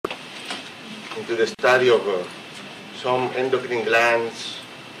into the study of some endocrine glands,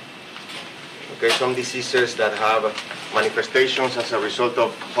 okay, some diseases that have manifestations as a result of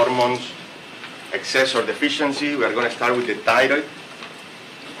hormones excess or deficiency. We are going to start with the thyroid.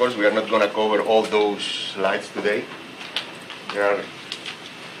 Of course, we are not going to cover all those slides today. There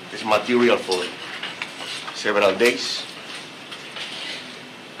is material for several days.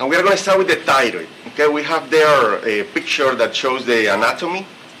 And we are going to start with the thyroid. Okay, we have there a picture that shows the anatomy,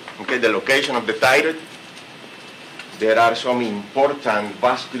 okay, the location of the thyroid. There are some important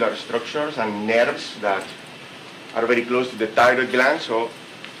vascular structures and nerves that are very close to the thyroid gland. So,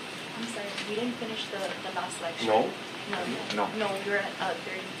 I'm sorry, we didn't finish the last lecture. No? No, you're at 30,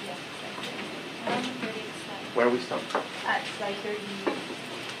 yeah. 30 slide. Where we stop? At slide 30,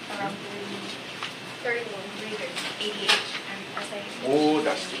 around 30, 31, 88, and SIH. Oh,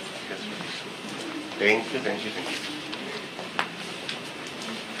 that's it. Thank you.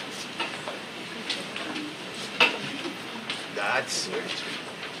 That's it.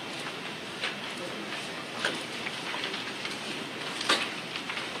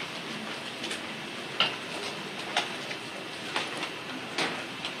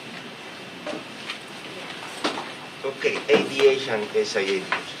 Okay, ADH and SIADH.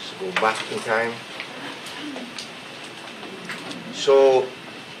 Let's go back in time. So,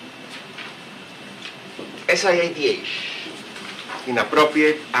 SIADH,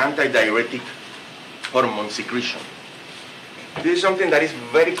 inappropriate antidiuretic hormone secretion. This is something that is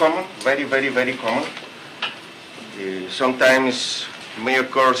very common, very common. Sometimes may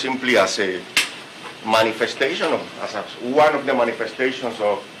occur simply as a manifestation of, as one of the manifestations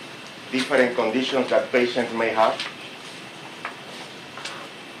of different conditions that patients may have.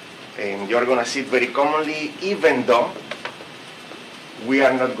 And you're going to see it very commonly, even though we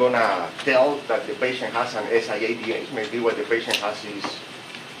are not going to tell that the patient has an SIADH. Maybe what the patient has is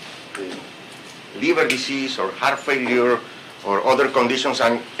liver disease or heart failure or other conditions,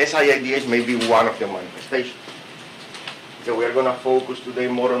 and SIADH may be one of the manifestations. So we are going to focus today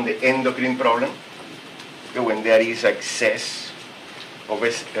more on the endocrine problem, when there is excess of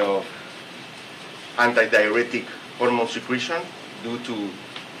antidiuretic hormone secretion due to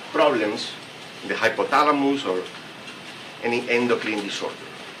problems in the hypothalamus or any endocrine disorder.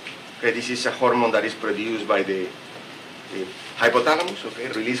 Okay, this is a hormone that is produced by the hypothalamus, okay,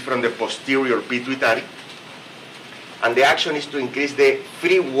 released from the posterior pituitary, and the action is to increase the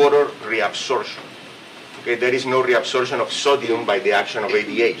free water reabsorption. Okay, there is no reabsorption of sodium by the action of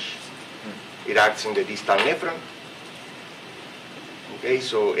ADH. It acts in the distal nephron. Okay,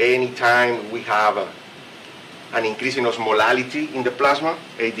 so anytime we have an increase in osmolality in the plasma,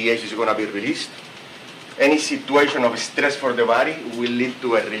 ADH is going to be released. Any situation of stress for the body will lead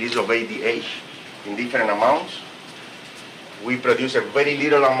to a release of ADH in different amounts. We produce a very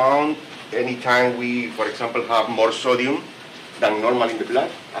little amount anytime we, for example, have more sodium than normal in the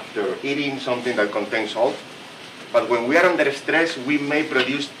blood after eating something that contains salt. But when we are under stress, we may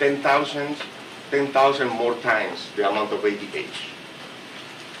produce 10,000 more times the amount of ADH.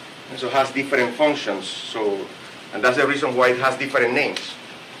 And so it has different functions. So, and that's the reason why it has different names: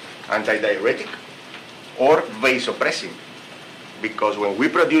 antidiuretic or vasopressor. Because when we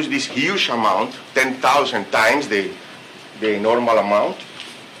produce this huge amount, 10,000 times the normal amount,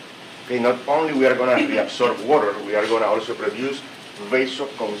 okay, not only we are going to reabsorb water, we are going to also produce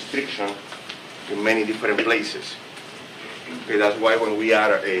vasoconstriction in many different places. Okay, that's why when we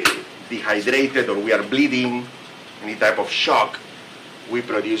are dehydrated or we are bleeding, any type of shock, we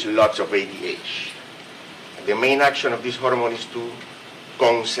produce lots of ADH. The main action of this hormone is to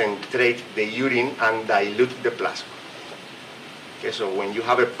concentrate the urine and dilute the plasma. Okay, so when you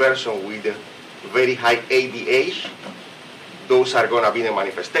have a person with very high ADH, those are going to be the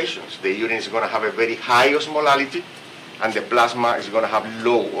manifestations. The urine is going to have a very high osmolality, and the plasma is going to have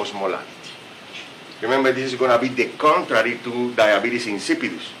low osmolality. Remember, this is going to be the contrary to diabetes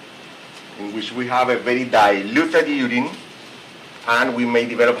insipidus, in which we have a very diluted urine, and we may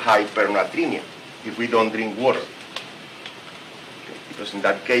develop hypernatremia if we don't drink water. Okay, because in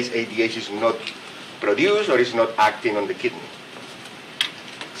that case, ADH is not produced or is not acting on the kidney.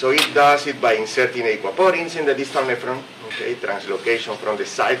 So it does it by inserting aquaporins in the distal nephron, okay, translocation from the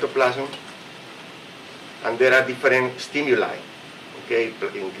cytoplasm, and there are different stimuli, okay,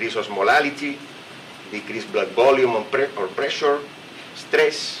 increase osmolality, decrease blood volume or pressure,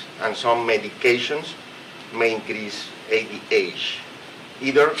 stress, and some medications may increase ADH,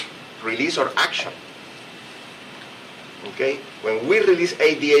 either release or action. Okay, when we release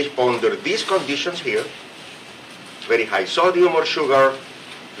ADH under these conditions here, very high sodium or sugar,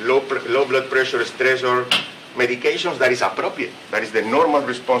 low blood pressure, stress, or medications, that is appropriate. That is the normal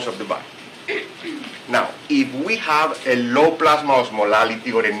response of the body. Now, if we have a low plasma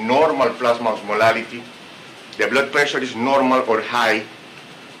osmolality or a normal plasma osmolality, the blood pressure is normal or high,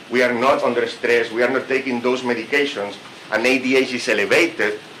 we are not under stress, we are not taking those medications, and ADH is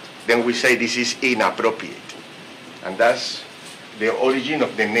elevated, then we say this is inappropriate. And that's the origin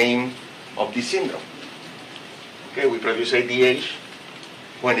of the name of this syndrome. Okay, we produce ADH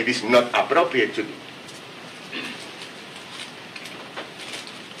when it is not appropriate to do.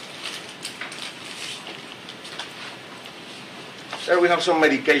 There we have some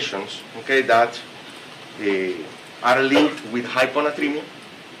medications, okay, that are linked with hyponatremia.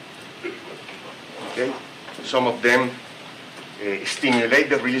 Okay, some of them stimulate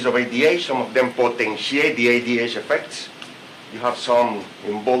the release of ADH, some of them potentiate the ADH effects. You have some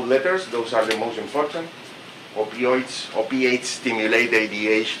in bold letters, those are the most important. Opiates stimulate the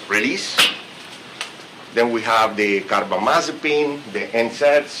ADH release. Then we have the carbamazepine, the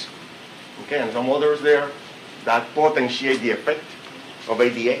NSAIDs, okay, and some others there that potentiate the effect of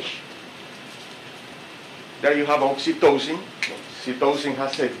ADH. There you have oxytocin. Oxytocin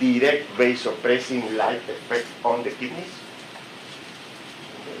has a direct vasopressin-like effect on the kidneys.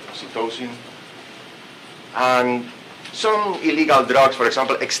 Oxytocin. And some illegal drugs, for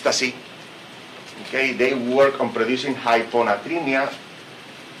example, ecstasy, okay, they work on producing hyponatremia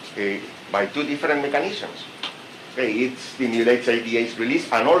by two different mechanisms. Okay, it stimulates ADH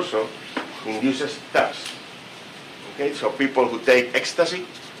release and also induces thirst. Okay, so people who take ecstasy,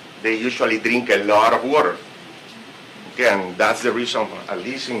 they usually drink a lot of water. Okay, and that's the reason, at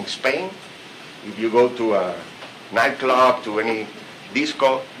least in Spain, if you go to a nightclub, to any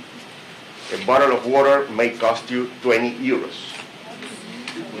disco, a bottle of water may cost you 20 euros.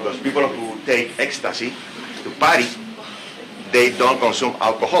 Because people who take ecstasy to party, they don't consume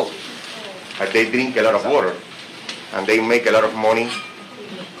alcohol, but they drink a lot of water, and they make a lot of money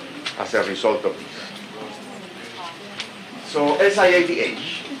as a result of this. So SIADH,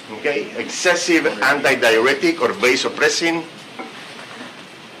 okay, excessive antidiuretic or vasopressin,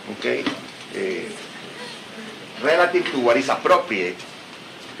 okay, relative to what is appropriate,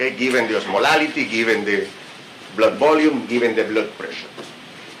 okay, given the osmolality, given the blood volume, given the blood pressure.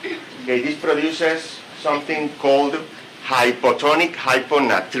 Okay, this produces something called hypotonic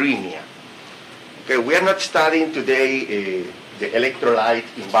hyponatremia. Okay, we are not studying today the electrolyte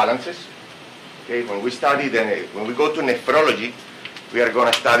imbalances. Okay, when we go to nephrology, we are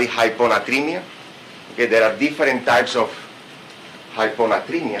going to study hyponatremia. Okay, there are different types of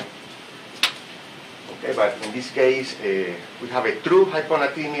hyponatremia. Okay, but in this case, we have a true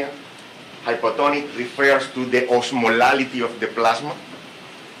hyponatremia. Hypotonic refers to the osmolality of the plasma,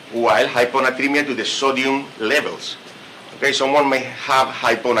 while hyponatremia to the sodium levels. Okay, someone may have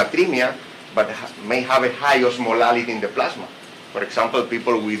hyponatremia, but may have a high osmolality in the plasma. For example,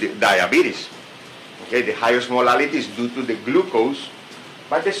 people with diabetes. Okay, the high osmolality is due to the glucose,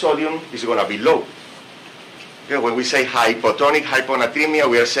 but the sodium is going to be low. Okay, when we say hypotonic hyponatremia,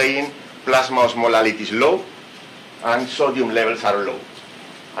 we are saying plasma osmolality is low and sodium levels are low.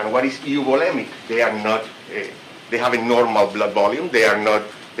 And what is euvolemic? They are not, they have a normal blood volume. They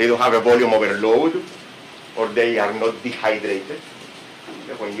don't have a volume overload, or they are not dehydrated.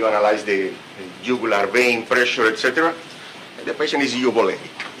 Okay, when you analyze the jugular vein pressure, etc., the patient is euvolemic.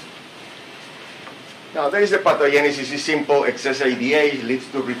 Now, there is the pathogenesis. It's simple. Excess ADH leads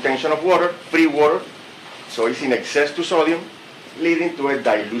to retention of water, free water. So it's in excess to sodium, leading to a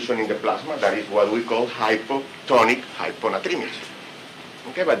dilution in the plasma. That is what we call hypotonic hyponatremia.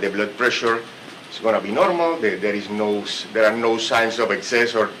 Okay, but the blood pressure is going to be normal. There are no signs of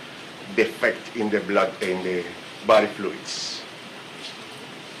excess or defect in the blood, in the body fluids.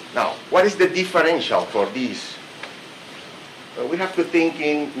 Now, what is the differential for this? We have to think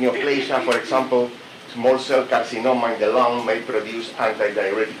in neoplasia, for example. Small cell carcinoma in the lung may produce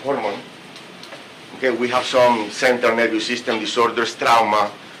antidiuretic hormone. Okay, we have some central nervous system disorders,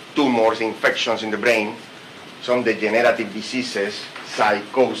 trauma, tumors, infections in the brain, some degenerative diseases,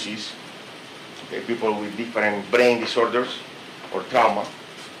 psychosis, okay, people with different brain disorders or trauma.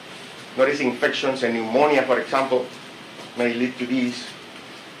 Notice infections and pneumonia, for example, may lead to this,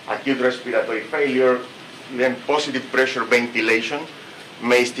 acute respiratory failure, then positive pressure ventilation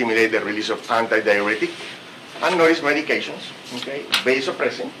may stimulate the release of antidiuretic, and notice medications, okay,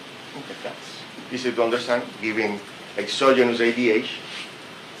 vasopressin, okay, that's easy to understand, giving exogenous ADH,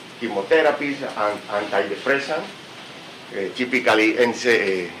 chemotherapies, and antidepressant, typically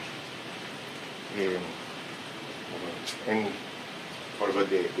forgot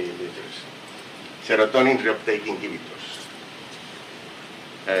the letters, serotonin reuptake inhibitors,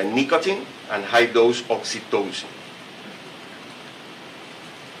 nicotine, and high-dose oxytocin.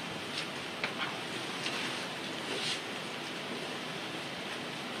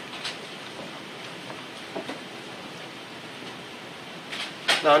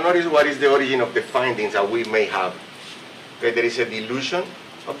 Now notice what is the origin of the findings that we may have. Okay, there is a dilution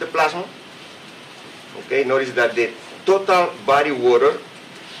of the plasma. Okay, notice that the total body water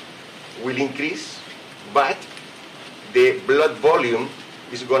will increase, but the blood volume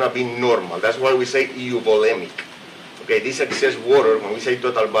is going to be normal. That's why we say euvolemic. Okay, this excess water, when we say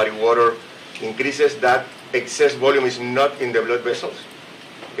total body water increases, that excess volume is not in the blood vessels.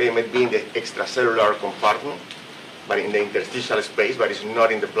 Okay, it might be in the extracellular compartment, but in the interstitial space, but it's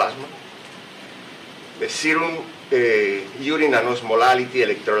not in the plasma. The serum urine and osmolality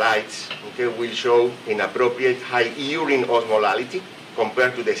electrolytes, okay, will show inappropriate high urine osmolality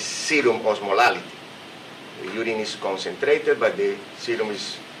compared to the serum osmolality. The urine is concentrated, but the serum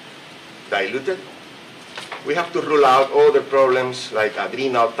is diluted. We have to rule out other problems like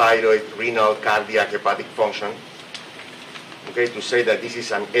adrenal, thyroid, renal, cardiac, hepatic function, okay, to say that this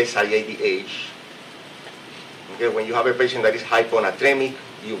is an SIADH. Okay, when you have a patient that is hyponatremic,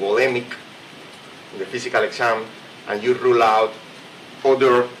 euvolemic, in the physical exam, and you rule out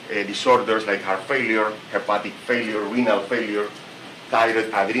other disorders like heart failure, hepatic failure, renal failure, thyroid,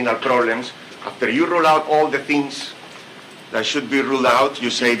 adrenal problems, after you rule out all the things that should be ruled out, you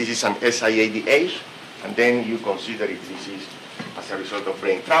say this is an SIADH, and then you consider if this is as a result of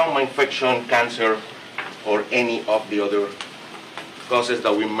brain trauma, infection, cancer, or any of the other causes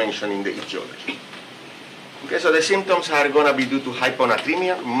that we mentioned in the etiology. Okay, so the symptoms are going to be due to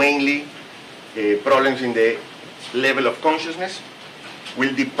hyponatremia, mainly problems in the level of consciousness,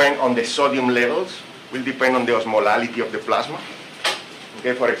 will depend on the sodium levels, will depend on the osmolality of the plasma.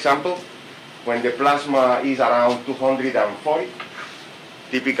 Okay, for example, when the plasma is around 240,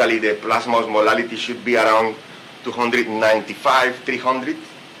 typically the plasma osmolality should be around 295, 300.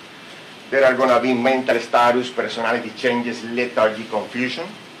 There are going to be mental status, personality changes, lethargy, confusion.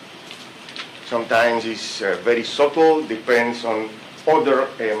 Sometimes it's very subtle, depends on other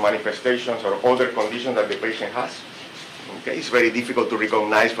manifestations or other conditions that the patient has. Okay, it's very difficult to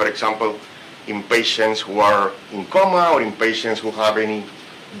recognize, for example, in patients who are in coma or in patients who have any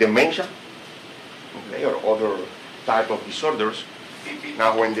dementia, okay, or other type of disorders.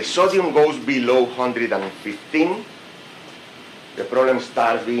 Now, when the sodium goes below 115, the problem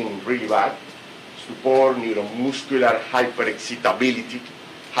starts being really bad. Stupor, neuromuscular hyperexcitability,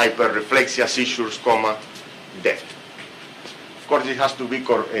 hyperreflexia, seizures, coma, death. Of course, it has to be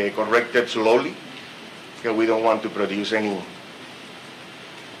corrected slowly, because we don't want to produce any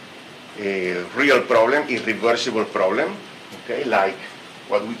real problem, irreversible problem, okay, like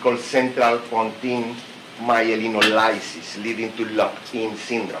what we call central pontine myelinolysis, leading to locked-in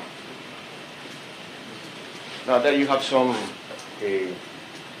syndrome. Now there you have some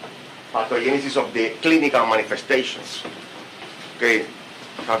pathogenesis of the clinical manifestations. Okay,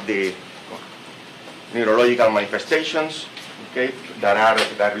 you have the neurological manifestations, okay,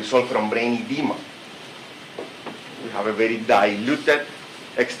 that result from brain edema. We have a very diluted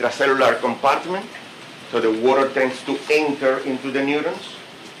extracellular compartment, so the water tends to enter into the neurons.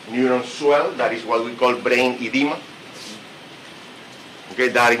 Neurons swell, that is what we call brain edema. Okay,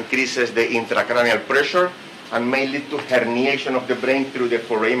 that increases the intracranial pressure and may lead to herniation of the brain through the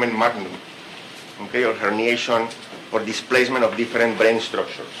foramen magnum, okay, or herniation or displacement of different brain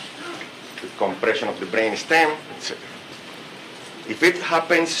structures, with compression of the brain stem, etc. If it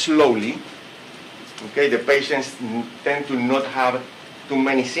happens slowly, okay, the patients tend to not have too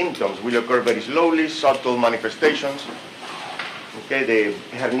many symptoms, will occur very slowly, subtle manifestations. Okay, the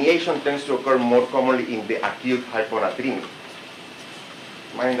herniation tends to occur more commonly in the acute hyponatremia.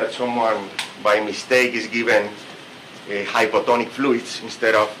 Mind that someone by mistake is given hypotonic fluids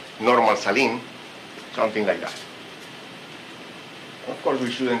instead of normal saline, something like that. Of course, we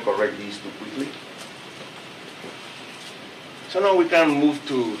shouldn't correct these too quickly. So now we can move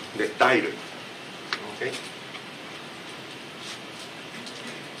to the thyroid. Okay.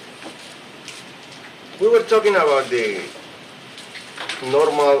 We were talking about the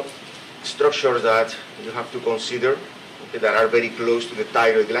normal structures that you have to consider, okay, that are very close to the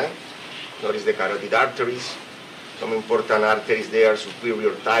thyroid gland. Notice the carotid arteries, some important arteries there,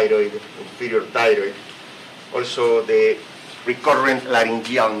 superior thyroid, inferior thyroid. Also the recurrent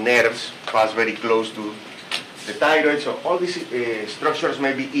laryngeal nerves pass very close to the thyroid. So all these structures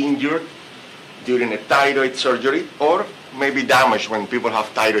may be injured during a thyroid surgery, or may be damaged when people have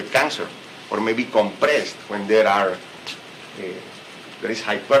thyroid cancer, or may be compressed when there is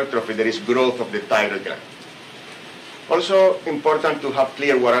hypertrophy, there is growth of the thyroid gland. Also important to have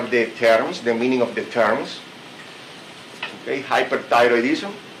clear what are the terms, the meaning of the terms. Okay,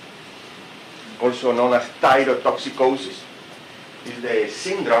 hyperthyroidism, also known as thyrotoxicosis, is the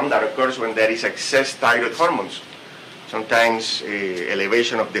syndrome that occurs when there is excess thyroid hormones. sometimes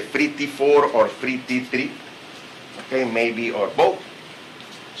elevation of the free T4 or free T3, okay, maybe or both.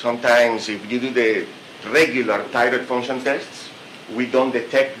 Sometimes if you do the regular thyroid function tests, we don't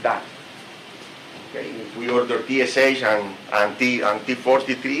detect that. Okay, if we order TSH and T4,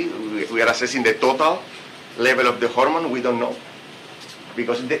 T3, we are assessing the total level of the hormone, we don't know.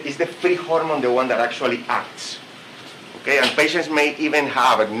 Because it's the free hormone the one that actually acts. Okay, and patients may even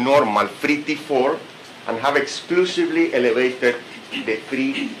have a normal free T4 and have exclusively elevated the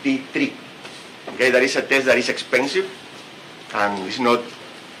free T3. Okay, that is a test that is expensive and it's not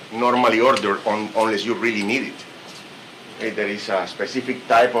normally ordered unless you really need it. Okay, there is a specific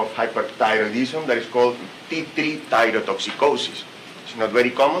type of hyperthyroidism that is called T3 thyrotoxicosis. It's not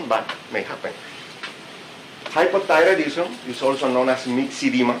very common, but may happen. Hypothyroidism is also known as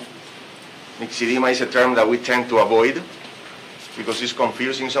myxedema. Myxedema is a term that we tend to avoid because it's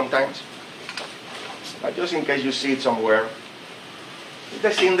confusing sometimes. But just in case you see it somewhere, it's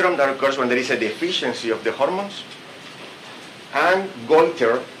the syndrome that occurs when there is a deficiency of the hormones. And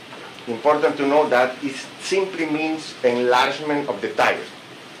goiter, important to know that it simply means enlargement of the thyroid.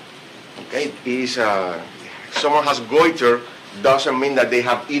 Okay, someone has goiter doesn't mean that they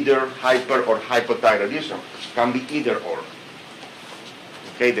have either hyper or hypothyroidism. Can be either or.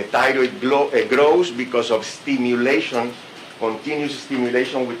 Okay, the thyroid grows because of stimulation, continuous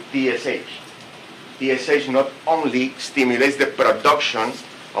stimulation with TSH. TSH not only stimulates the production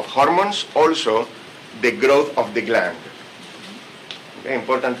of hormones, also the growth of the gland. Okay,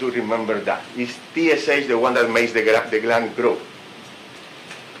 important to remember that. Is TSH the one that makes the gland grow?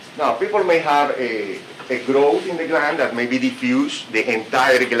 Now, people may have a growth in the gland that may be diffuse, the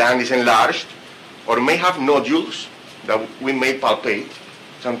entire gland is enlarged, or may have nodules that we may palpate.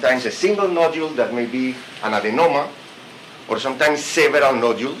 Sometimes a single nodule that may be an adenoma, or sometimes several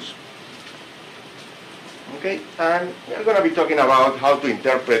nodules. Okay, and we're going to be talking about how to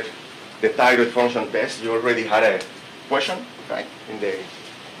interpret the thyroid function test. You already had a question, right, in the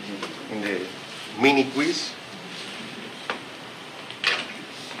mini quiz.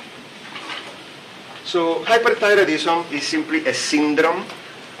 So hyperthyroidism is simply a syndrome.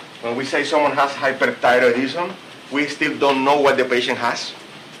 When we say someone has hyperthyroidism, we still don't know what the patient has.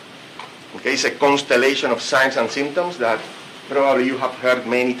 Okay, it's a constellation of signs and symptoms that probably you have heard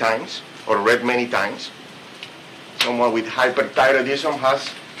many times or read many times. Someone with hyperthyroidism has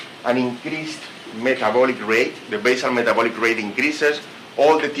an increased metabolic rate. The basal metabolic rate increases.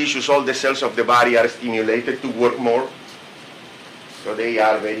 All the tissues, all the cells of the body are stimulated to work more. So they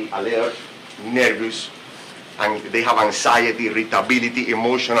are very alert, nervous, and they have anxiety, irritability,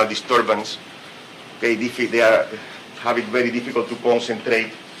 emotional disturbance. Okay, they have it very difficult to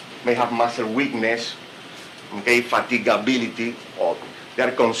concentrate, may have muscle weakness, okay, fatigability, or they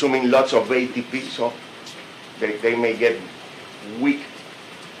are consuming lots of ATP, so they may get weak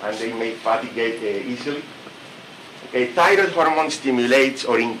and they may fatigue easily. Okay, thyroid hormone stimulates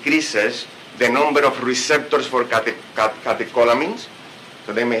or increases the number of receptors for catecholamines.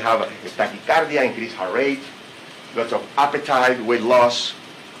 So they may have tachycardia, increased heart rate, lots of appetite, weight loss,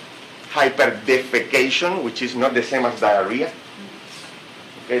 hyperdefecation, which is not the same as diarrhea.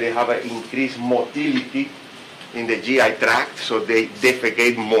 Okay, they have an increased motility in the GI tract, so they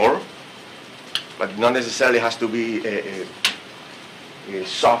defecate more, but not necessarily has to be a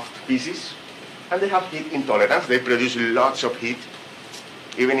soft feces. And they have heat intolerance. They produce lots of heat.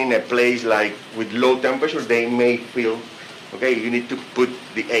 Even in a place like with low temperature, they may feel, okay, you need to put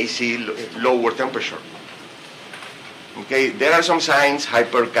the AC lower temperature. Okay, there are some signs: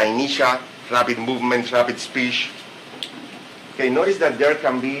 hyperkinesia, rapid movement, rapid speech. Okay, notice that there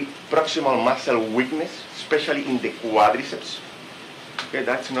can be proximal muscle weakness, especially in the quadriceps. Okay,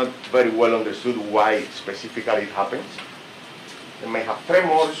 that's not very well understood why specifically it happens. They may have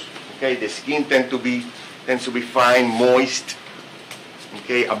tremors. Okay, the skin tends to be fine, moist.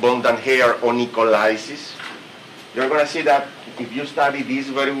 Okay, abundant hair, onycholysis. You're going to see that if you study this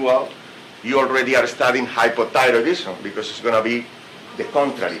very well, you already are studying hypothyroidism because it's going to be the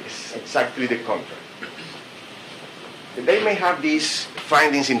contrary. It's exactly the contrary. They may have these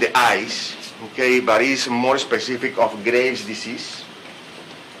findings in the eyes, okay, but it's more specific of Graves' disease.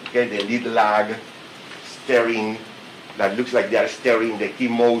 Okay, the lid lag, staring, that looks like they are staring, the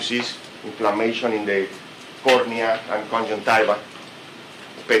chemosis, inflammation in the cornea and conjunctiva,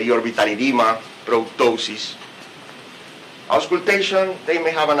 periorbital edema, proptosis. Auscultation, they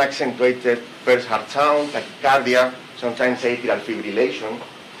may have an accentuated first heart sound, tachycardia, sometimes atrial fibrillation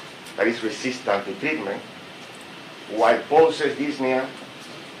that is resistant to treatment, wide pulses, dyspnea.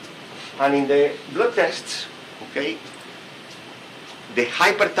 And in the blood tests, okay, the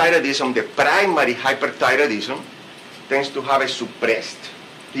hyperthyroidism, the primary hyperthyroidism, tends to have a suppressed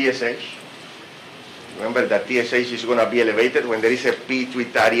TSH. Remember that TSH is going to be elevated when there is a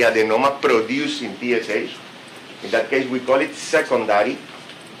pituitary adenoma producing TSH. In that case, we call it secondary,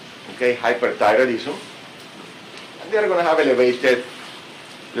 okay, hyperthyroidism. And they are going to have elevated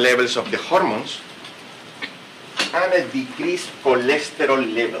levels of the hormones and a decreased cholesterol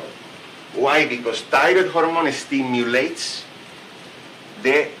level. Why? Because thyroid hormone stimulates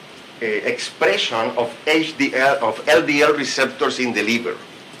the expression of LDL receptors in the liver.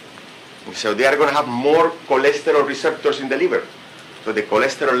 So they are going to have more cholesterol receptors in the liver. So the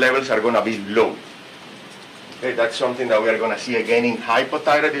cholesterol levels are going to be low. Okay, that's something that we are going to see again in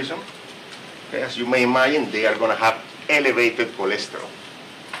hypothyroidism. Okay, as you may imagine, they are going to have elevated cholesterol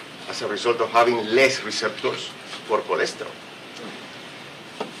as a result of having less receptors for cholesterol.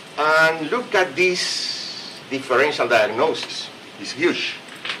 And look at this differential diagnosis. It's huge.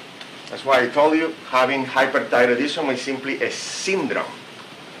 That's why I told you having hyperthyroidism is simply a syndrome.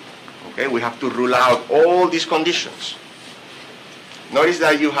 Okay, we have to rule out all these conditions. Notice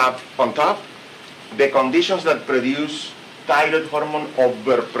that you have on top the conditions that produce thyroid hormone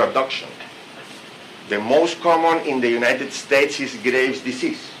overproduction. The most common in the United States is Graves'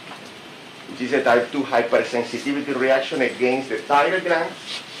 disease, which is a type 2 hypersensitivity reaction against the thyroid gland,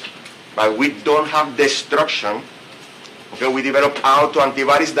 but we don't have destruction. Okay, we develop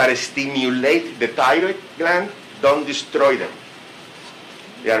autoantibodies that stimulate the thyroid gland, don't destroy them.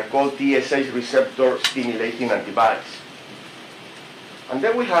 They are called TSH receptor stimulating antibodies. And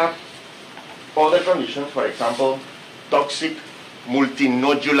then we have other conditions, for example, toxic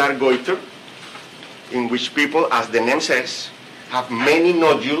multinodular goiter, in which people, as the name says, have many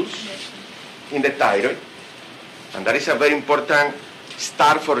nodules in the thyroid. And that is a very important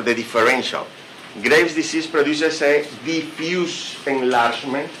start for the differential. Graves' disease produces a diffuse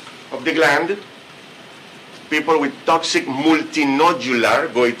enlargement of the gland. People with toxic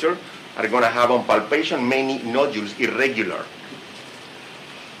multinodular goiter are going to have on palpation many nodules, irregular.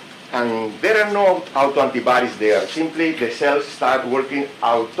 And there are no autoantibodies there. Simply the cells start working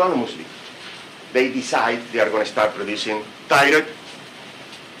autonomously. They decide they are going to start producing thyroid,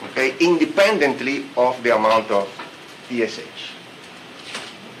 okay, independently of the amount of TSH.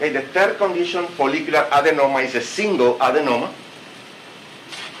 Okay, the third condition, follicular adenoma, is a single adenoma.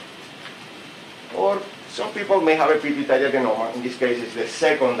 Or some people may have a pituitary adenoma. In this case, it's the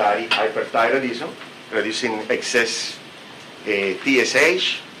secondary hyperthyroidism, producing excess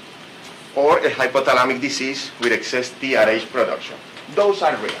TSH, or a hypothalamic disease with excess TRH production. Those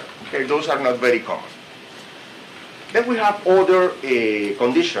are rare. Okay, those are not very common. Then we have other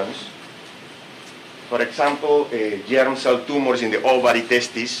conditions. For example, germ cell tumors in the ovary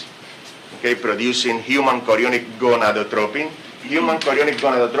testis, okay, producing human chorionic gonadotropin. Human chorionic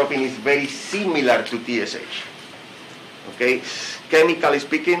gonadotropin is very similar to TSH. Okay, chemically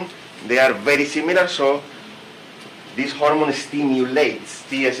speaking, they are very similar. So this hormone stimulates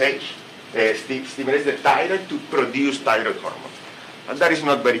TSH, stimulates the thyroid to produce thyroid hormone. And that is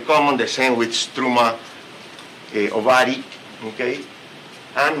not very common. The same with struma ovary, okay,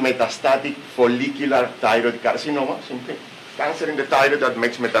 and metastatic follicular thyroid carcinoma, simply cancer in the thyroid that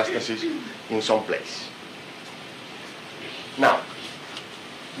makes metastasis in some place. Now,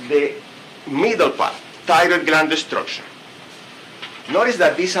 the middle part, thyroid gland destruction. Notice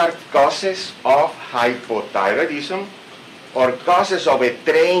that these are causes of hypothyroidism or causes of a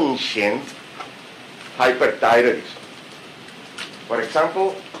transient hyperthyroidism. For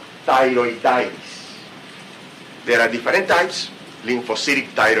example, thyroiditis. There are different types: lymphocytic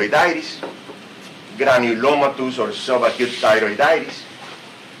thyroiditis, granulomatous or subacute thyroiditis.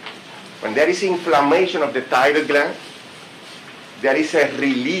 When there is inflammation of the thyroid gland, there is a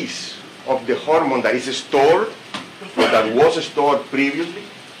release of the hormone that is stored, or that was stored previously.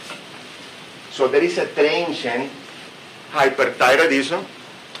 So there is a transient hyperthyroidism,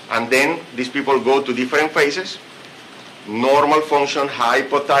 and then these people go to different phases. Normal function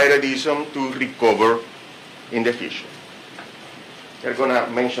hypothyroidism to recover in the future. We're going to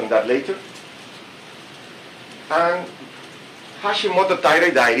mention that later. And Hashimoto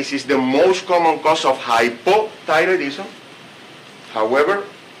thyroiditis is the most common cause of hypothyroidism. However,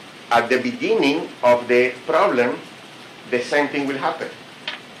 at the beginning of the problem, the same thing will happen.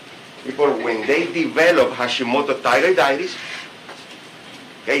 People, when they develop Hashimoto thyroiditis,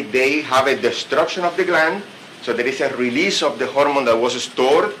 okay, they have a destruction of the gland, so there is a release of the hormone that was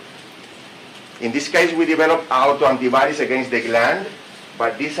stored. In this case, we develop autoantibodies against the gland,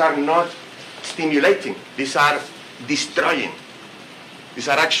 but these are not stimulating. These are destroying. These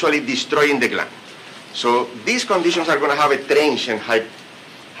are actually destroying the gland. So these conditions are going to have a transient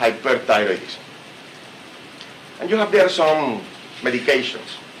hyperthyroidism. And you have there some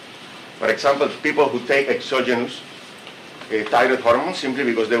medications. For example, people who take exogenous thyroid hormone simply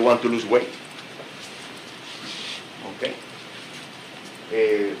because they want to lose weight. Okay.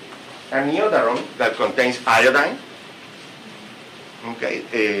 Amiodarone that contains iodine.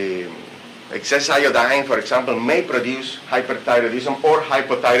 Okay. Excess iodine, for example, may produce hyperthyroidism or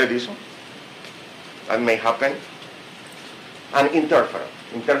hypothyroidism. That may happen. And interferon.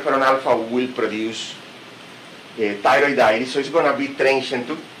 Interferon alpha will produce thyroiditis, so it's going to be transient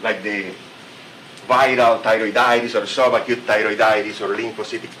too, like the viral thyroiditis or subacute thyroiditis or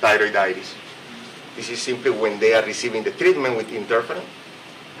lymphocytic thyroiditis. This is simply when they are receiving the treatment with interferon,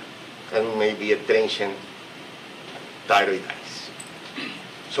 and maybe a transient thyroiditis.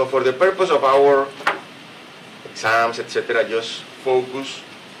 So for the purpose of our exams, etc., just focus,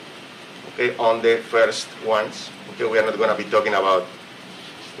 okay, on the first ones. Okay, we are not going to be talking about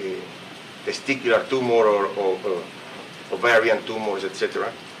testicular tumor or ovarian tumors,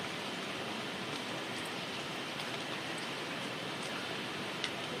 etc.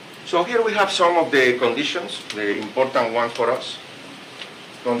 So here we have some of the conditions, the important ones for us.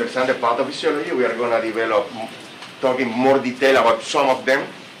 To understand the pathophysiology, we are going to develop, talk in more detail about some of them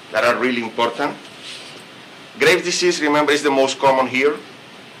that are really important. Graves' disease, remember, is the most common here.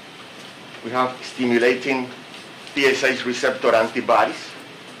 We have stimulating TSH receptor antibodies.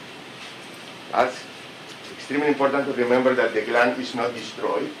 That's extremely important to remember that the gland is not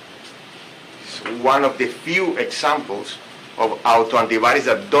destroyed. It's one of the few examples of autoantibodies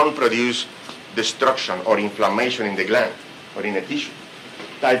that don't produce destruction or inflammation in the gland or in a tissue.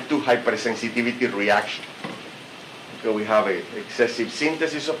 Type 2 hypersensitivity reaction. Okay, we have an excessive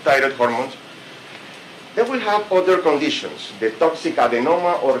synthesis of thyroid hormones. Then we have other conditions, the toxic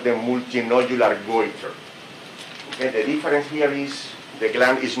adenoma or the multinodular goiter. Okay, the difference here is the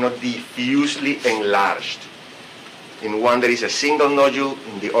gland is not diffusely enlarged. In one there is a single nodule,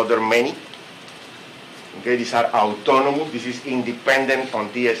 in the other many. Okay, these are autonomous, this is independent on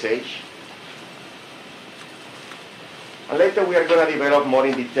TSH. And later we are going to develop more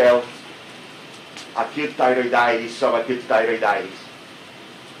in detail acute thyroiditis, subacute thyroiditis.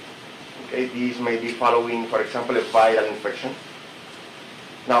 Okay, these may be following, for example, a viral infection.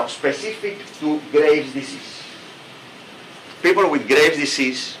 Now, specific to Graves' disease. People with Graves'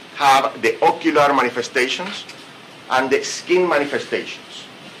 disease have the ocular manifestations and the skin manifestations.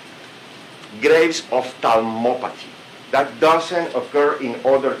 Graves' ophthalmopathy. That doesn't occur in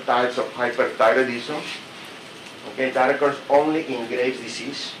other types of hyperthyroidism. Okay, that occurs only in Graves'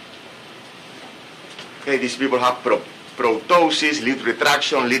 disease. Okay, these people have proptosis, lid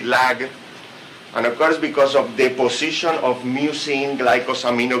retraction, lid lag, and occurs because of deposition of mucin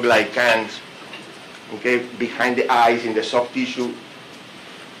glycosaminoglycans, okay, behind the eyes in the soft tissue.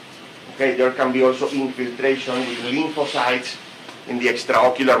 Okay, there can be also infiltration with lymphocytes in the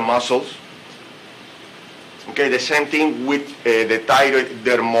extraocular muscles. Okay, the same thing with the thyroid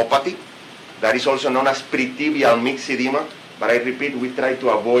dermopathy. That is also known as pretibial myxedema, but I repeat, we try to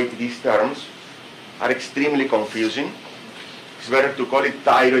avoid these terms. Are extremely confusing. It's better to call it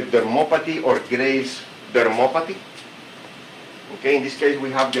thyroid dermopathy or Graves' dermopathy. Okay, in this case we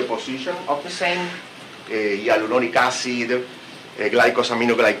have deposition of the same hyaluronic acid,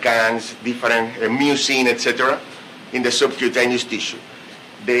 glycosaminoglycans, different mucin, etc. in the subcutaneous tissue.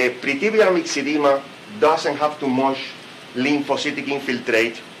 The pretibial myxedema doesn't have too much lymphocytic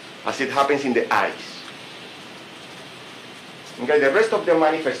infiltrate as it happens in the eyes. Okay, the rest of the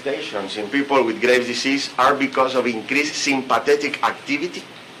manifestations in people with Graves' disease are because of increased sympathetic activity.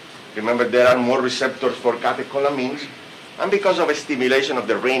 Remember, there are more receptors for catecholamines, and because of a stimulation of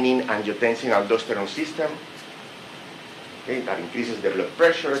the renin-angiotensin-aldosterone system, okay, that increases the blood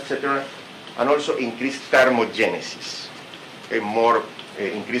pressure, etc., and also increased thermogenesis, okay, more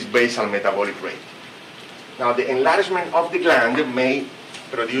increased basal metabolic rate. Now, the enlargement of the gland may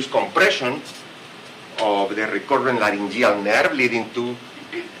produce compression of the recurrent laryngeal nerve, leading to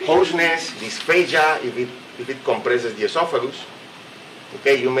hoarseness, dysphagia if it compresses the esophagus.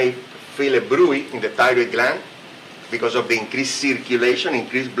 Okay, you may feel a bruit in the thyroid gland because of the increased circulation,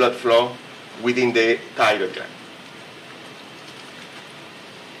 increased blood flow within the thyroid gland.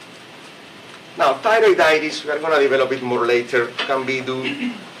 Now, thyroiditis, we are going to develop it more later, can be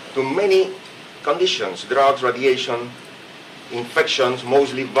due to many conditions: drugs, radiation, infections,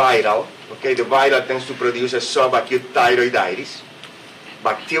 mostly viral. Okay, the viral tends to produce a subacute thyroiditis.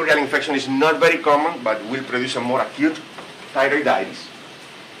 Bacterial infection is not very common, but will produce a more acute thyroiditis.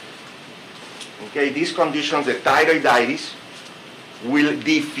 Okay, these conditions, the thyroiditis, will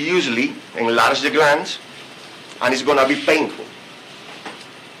diffusely enlarge the glands, and it's going to be painful.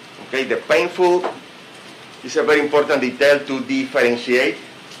 Okay, the painful It's a very important detail to differentiate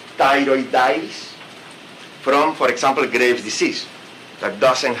thyroiditis from, for example, Graves' disease, that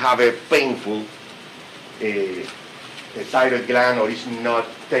doesn't have a painful thyroid gland or is not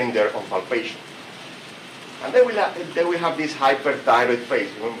tender on palpation. And then we have this hyperthyroid phase.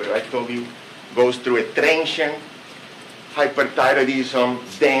 Remember, I told you, goes through a transient hyperthyroidism,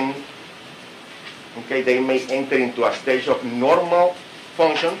 then they may enter into a stage of normal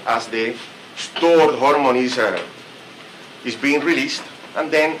function as the stored hormone is being released,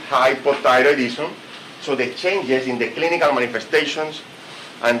 and then hypothyroidism. So the changes in the clinical manifestations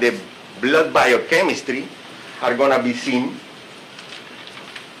and the blood biochemistry are going to be seen.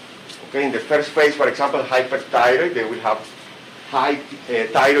 In the first phase, for example, hyperthyroid, they will have high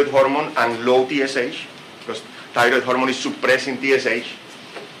thyroid hormone and low TSH, because thyroid hormone is suppressing TSH.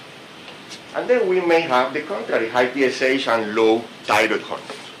 And then we may have the contrary, high TSH and low thyroid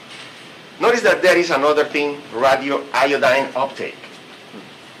hormones. Notice that there is another thing, radioiodine uptake.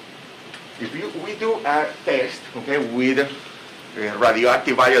 If we do a test with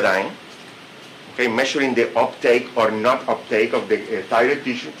radioactive iodine, measuring the uptake or not uptake of the thyroid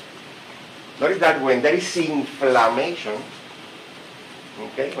tissue, notice that when there is inflammation,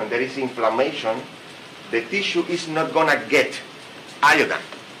 the tissue is not going to get iodine.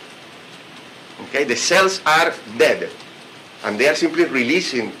 The cells are dead, and they are simply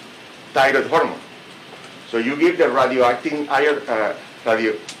releasing thyroid hormone. So you give the radioactive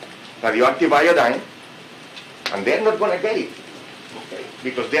iodine, and they're not going to get it,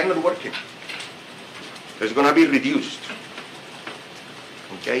 because they're not working. So it's going to be reduced.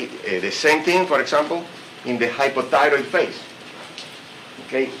 The same thing, for example, in the hypothyroid phase.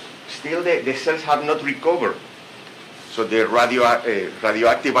 Still the cells have not recovered. So the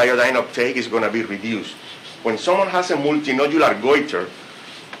radioactive iodine uptake is going to be reduced. When someone has a multinodular goiter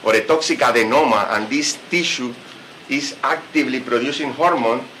or a toxic adenoma and this tissue is actively producing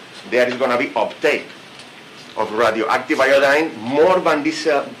hormone, there is going to be uptake of radioactive iodine more by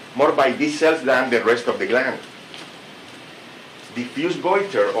these cells than the rest of the gland. Diffuse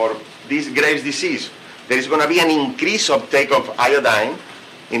goiter or this Graves' disease, there is going to be an increased uptake of iodine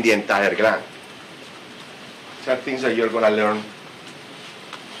in the entire gland. These are things that you're going to learn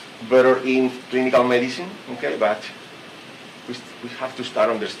better in clinical medicine, but we have to start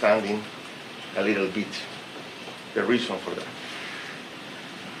understanding a little bit the reason for that.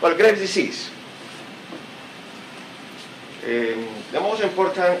 Well, Graves' disease. The most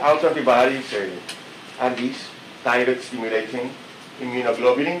important autoantibodies are these, thyroid-stimulating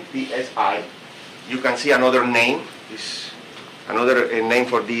immunoglobulin, TSI. You can see another name. Another name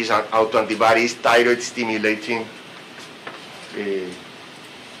for these autoantibodies, thyroid-stimulating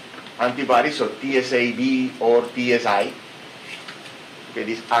antibodies, or TSAB or TSI.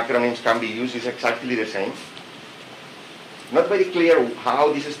 These acronyms can be used, it's exactly the same. Not very clear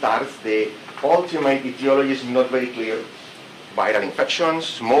how this starts. The ultimate etiology is not very clear. Viral infections,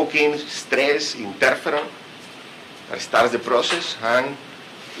 smoking, stress, interferon, that starts the process, and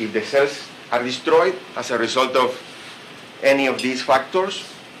if the cells are destroyed as a result of any of these factors,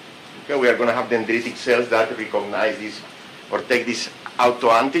 we are going to have dendritic cells that recognize this or take these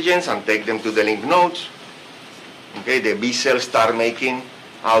autoantigens and take them to the lymph nodes. The B cells start making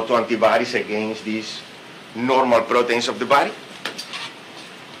autoantibodies against these normal proteins of the body.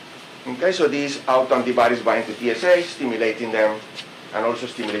 So these autoantibodies bind to TSH, stimulating them and also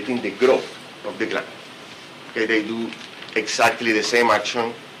stimulating the growth of the gland. They do exactly the same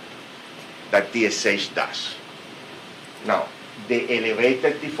action that TSH does. Now, the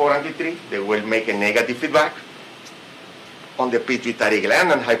elevated T4 and T3, they will make a negative feedback on the pituitary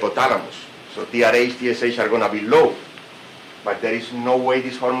gland and hypothalamus. So TRH, TSH are going to be low, but there is no way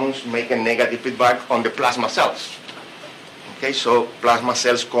these hormones make a negative feedback on the plasma cells. So plasma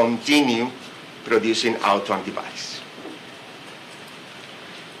cells continue producing autoantibodies.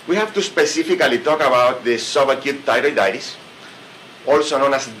 We have to specifically talk about the subacute thyroiditis, also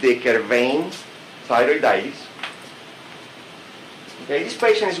known as Decker-Vein thyroiditis. This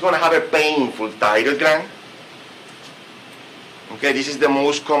patient is going to have a painful thyroid gland. This is the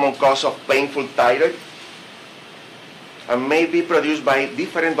most common cause of painful thyroid and may be produced by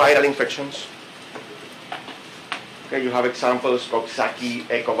different viral infections. You have examples: Coxsackie,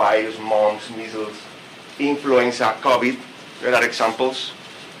 echovirus, mumps, measles, influenza, COVID. There are examples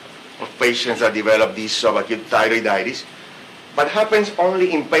of patients that develop this subacute thyroiditis, but happens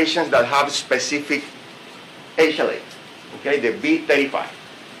only in patients that have specific HLA, the B35.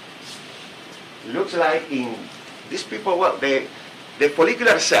 Looks like in these people, well, the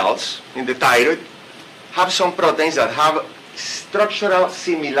follicular cells in the thyroid have some proteins that have structural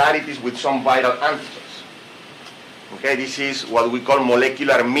similarities with some viral antigens. Okay, this is what we call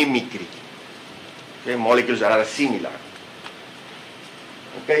molecular mimicry. Okay, molecules that are similar.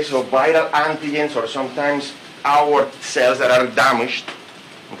 Okay, so viral antigens or sometimes our cells that are damaged,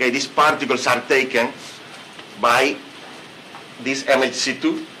 okay, these particles are taken by this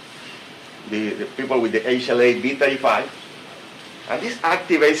MHC2, the people with the HLA beta E5, and this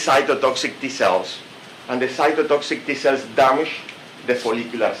activates cytotoxic T cells, and the cytotoxic T cells damage the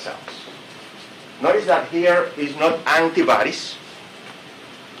follicular cells. Notice that here is not antibodies.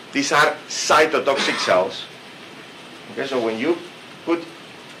 These are cytotoxic cells. Okay, so when you put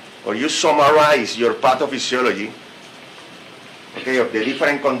or you summarize your pathophysiology, okay, of the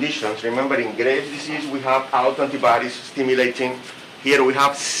different conditions, remember in Graves' disease we have autoantibodies stimulating. Here we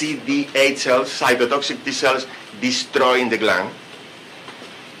have CD8 cells, cytotoxic T cells destroying the gland.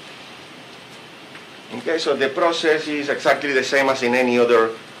 Okay, so the process is exactly the same as in any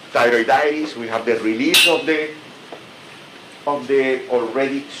other thyroiditis. We have the release of the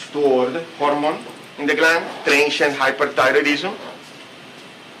already stored hormone in the gland, transient hyperthyroidism.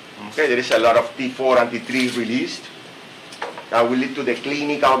 Okay, there is a lot of T4 and T3 released. That will lead to the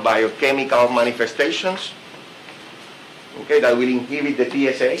clinical biochemical manifestations. Okay, that will inhibit the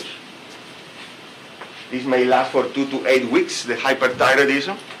TSH. This may last for 2 to 8 weeks, the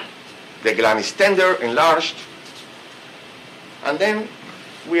hyperthyroidism. The gland is tender, enlarged. And then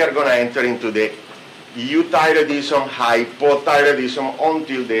we are going to enter into the euthyroidism, hypothyroidism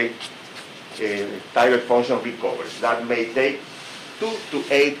until the thyroid function recovers. That may take 2 to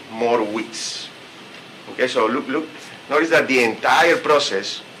 8 more weeks. Okay, so look. Notice that the entire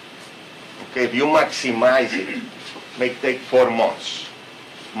process, okay, if you maximize it, may take 4 months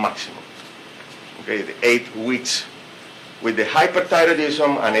maximum. Okay, the 8 weeks with the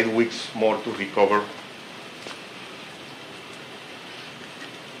hyperthyroidism and 8 weeks more to recover.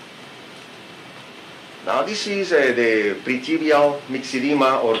 Now this is the pretibial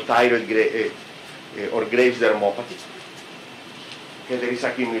myxedema or thyroid or Graves' dermopathy. Okay, there is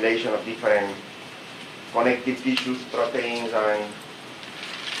accumulation of different connective tissues, proteins, and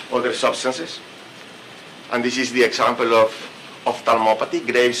other substances. And this is the example of ophthalmopathy,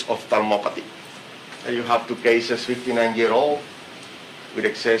 Graves' ophthalmopathy. And you have 2 cases, 59-year-old with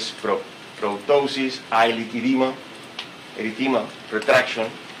excess proptosis, eyelid edema, erythema, retraction.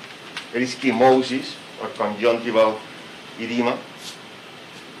 There is chemosis or conjunctival edema.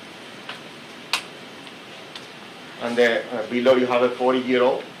 And below you have a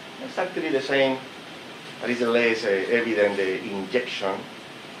 40-year-old. It's actually the same. There is less evident the injection.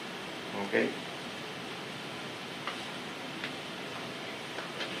 Okay.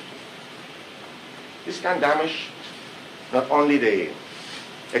 This can damage not only the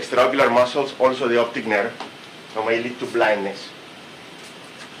extraocular muscles, also the optic nerve, so may lead to blindness.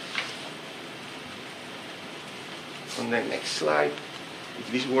 On the next slide,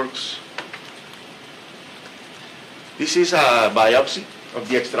 if this works. This is a biopsy of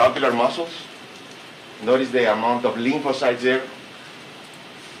the extraocular muscles. Notice the amount of lymphocytes there,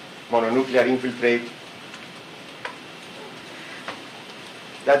 mononuclear infiltrate.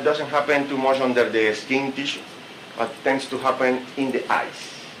 That doesn't happen too much under the skin tissue, but tends to happen in the eyes.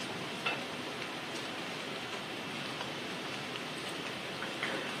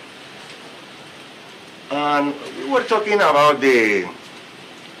 And we were talking about the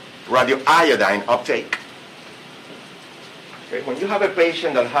radioiodine uptake. Okay, when you have a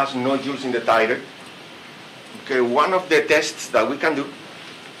patient that has nodules in the thyroid, okay, one of the tests that we can do,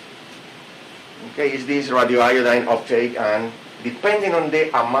 okay, is this radioiodine uptake, and depending on the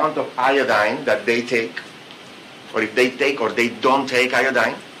amount of iodine that they take, or if they take or they don't take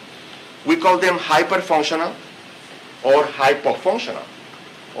iodine, we call them hyperfunctional or hypofunctional,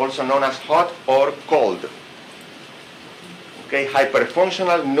 also known as hot or cold. Okay,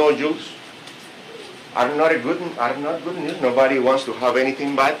 hyperfunctional nodules are not good news. Nobody wants to have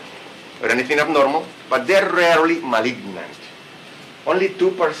anything bad or anything abnormal, but they're rarely malignant. Only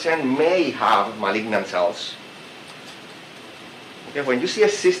 2% may have malignant cells. Okay, when you see a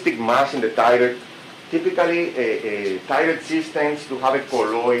cystic mass in the thyroid, typically thyroid cyst tends to have a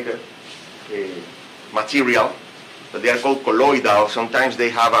colloid material, but they are called colloidal. Sometimes they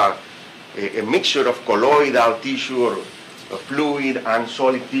have a mixture of colloidal tissue or fluid and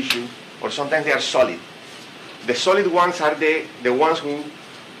solid tissue, or sometimes they are solid. The solid ones are the ones who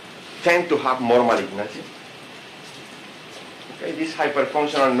tend to have more malignancy. Okay, these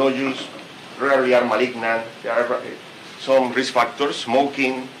hyperfunctional nodules rarely are malignant. There are some risk factors: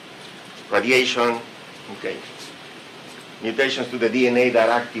 smoking, radiation, okay, mutations to the DNA that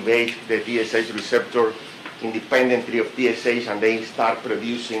activate the TSH receptor independently of TSH, and they start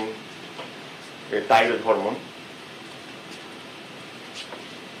producing the thyroid hormone.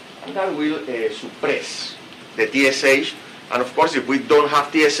 And that will suppress the TSH. And of course, if we don't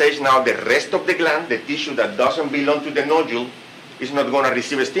have TSH, now the rest of the gland, the tissue that doesn't belong to the nodule, is not going to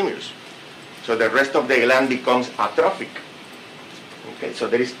receive a stimulus. So the rest of the gland becomes atrophic. Okay, so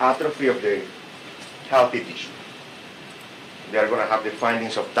there is atrophy of the healthy tissue. They are going to have the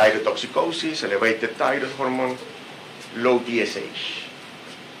findings of thyrotoxicosis, elevated thyroid hormone, low TSH.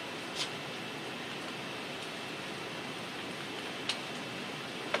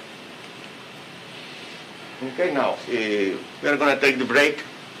 Okay, now we are going to take the break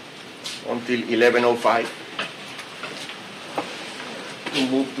until 11:05 to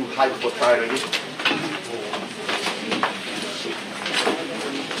move to hypothyroidism.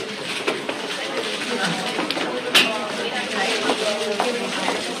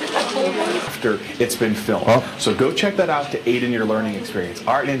 After it's been filmed. Oh. So go check that out to aid in your learning experience.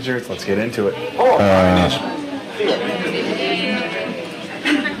 Art Ninjas, let's get into it.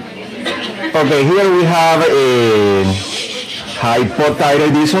 Okay, here we have a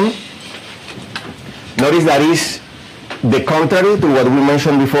hypothyroidism. Notice that is the contrary to what we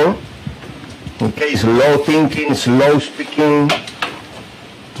mentioned before. Okay, slow thinking, slow speaking.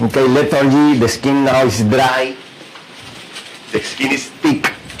 Okay, lethargy, the skin now is dry. The skin is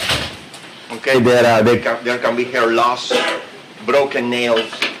thick. Okay, there can be hair loss, broken nails.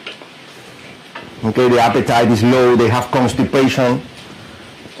 Okay, the appetite is low, they have constipation.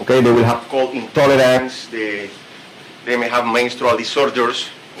 Okay, they will have Cold intolerance. They may have menstrual disorders.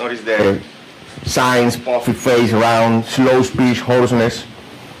 Notice the signs, puffy face, round, slow speech, hoarseness.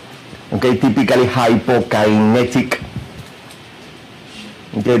 Okay, typically hypokinetic.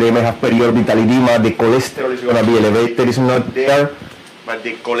 Okay, they may have periorbital edema. The cholesterol is going to be elevated. It's not there. but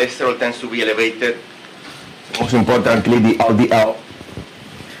the cholesterol tends to be elevated. Most importantly, the LDL.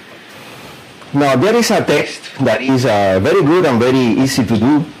 Now, there is a test that is very good and very easy to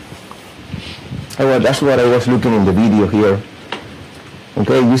do. That's what I was looking in the video here.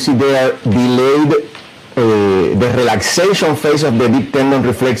 Okay, you see there delayed, the relaxation phase of the deep tendon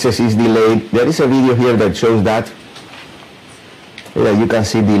reflexes is delayed. There is a video here that shows that. You can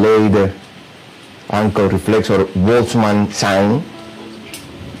see delayed ankle reflex or Boltzmann sign.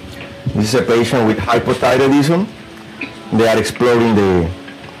 This is a patient with hypothyroidism. They are exploring the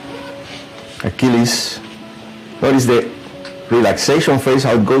Achilles. Notice the relaxation phase,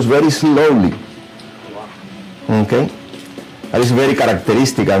 how it goes very slowly. Okay? That is very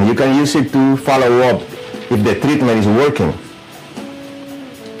characteristic, and you can use it to follow up if the treatment is working.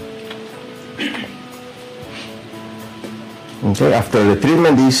 Okay, after the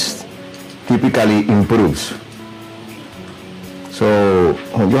treatment, this typically improves. So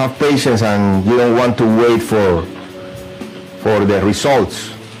when you have patients and you don't want to wait for the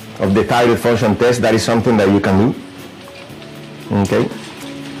results of the thyroid function test, that is something that you can do. Okay,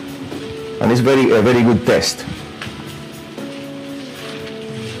 and it's a very good test.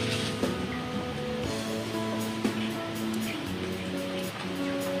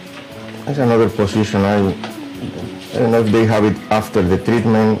 There's another position. I don't know if they have it after the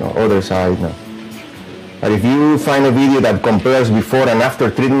treatment or other side. No. But if you find a video that compares before and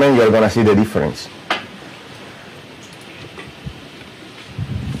after treatment, you're going to see the difference.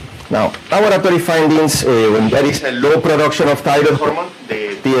 Now, laboratory findings, when there is a low production of thyroid hormone,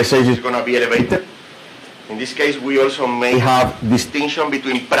 The TSH is going to be elevated. In this case, we also may have distinction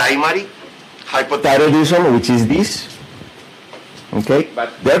between primary hypothyroidism, hypothyroidism, which is this. Okay,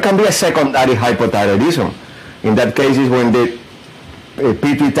 but there can be a secondary hypothyroidism. In that case is when the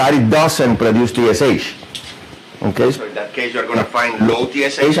pituitary doesn't produce TSH. Okay, so in that case, you're going to find low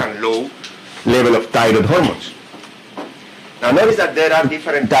TSH and low. level of thyroid hormones. Now, notice that there are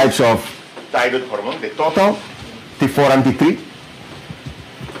different Types of thyroid hormone. The total T4 and T3.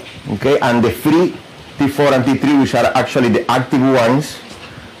 Okay, and the free T4 and T3, which are actually the active ones.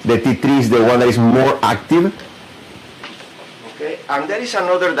 The T3 is the one that is more active. Okay, and there is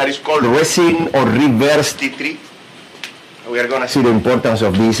another that is called Resin or reverse T3. We are going to See see the importance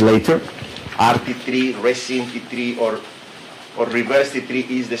of this later. RT3, resin T3, or reverse T3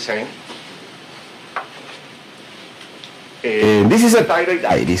 is the same. This is a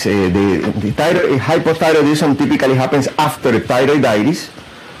thyroiditis. The hypothyroidism typically happens after thyroiditis.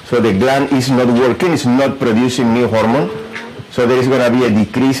 So the gland is not working, it's not producing new hormone. So there is going to be a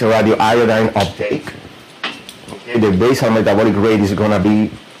decreased radioiodine uptake. Okay, the basal metabolic rate is going to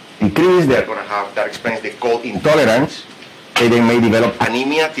be decreased. They're They're going to have that explains the cold intolerance. They may develop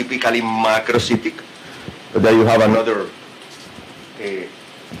anemia, typically macrocytic. But there you have another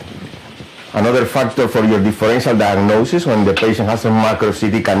factor for your differential diagnosis when the patient has a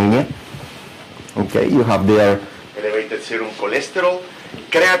macrocytic anemia. Okay, you have their Elevated serum cholesterol.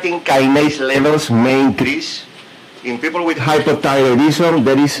 creatine kinase levels may increase. In people with hypothyroidism,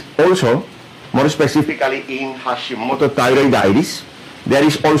 there is also, more specifically in Hashimoto thyroiditis, there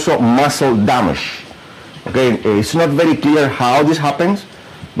is also muscle damage. Okay, it's not very clear how this happens,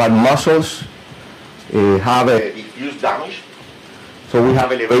 but muscles have a diffuse damage. So we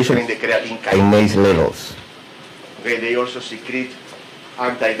have elevation in the creatine kinase levels. Okay, they also secrete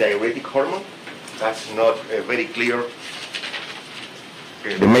antidiuretic hormone. That's not very clear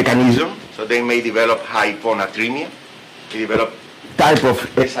the mechanism. So they may develop hyponatremia. They develop type of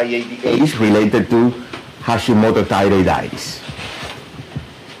SIADAs related to Hashimoto thyroiditis.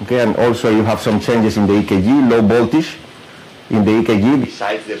 Okay, and also you have some changes in the EKG, low voltage in the EKG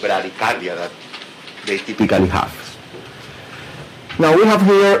besides the bradycardia that they typically have. Now we have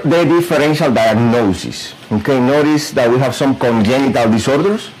here the differential diagnosis. Okay, notice that we have some congenital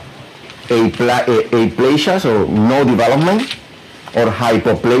disorders, aplasia, so no development, or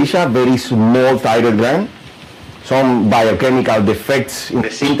hypoplasia, very small thyroid gland, some biochemical defects in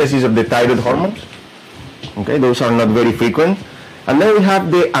the synthesis of the thyroid hormones. Okay, those are not very frequent. And then we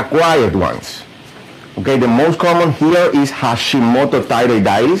have the acquired ones. Okay, the most common here is Hashimoto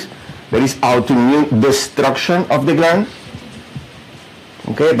thyroiditis. There is autoimmune destruction of the gland.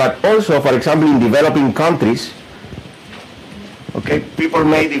 Okay, but also, for example, in developing countries, okay, people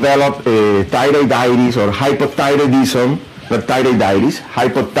may develop thyroiditis or hypothyroidism, not thyroiditis,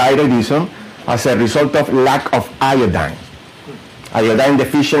 hypothyroidism as a result of lack of iodine. Iodine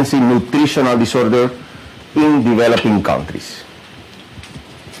deficiency nutritional disorder in developing countries.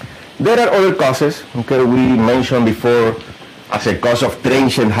 There are other causes, okay, we mentioned before as a cause of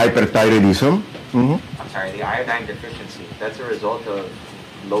transient hyperthyroidism. I'm sorry, the iodine deficiency, that's a result of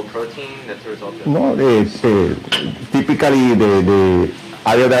low protein, that's a result of... No, typically the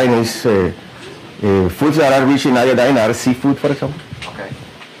iodine is, foods that are rich in iodine are seafood, for example.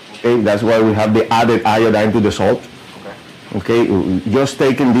 Okay, that's why we have the added iodine to the salt. Okay, just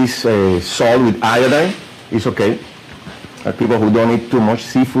taking this salt with iodine is okay. People who don't eat too much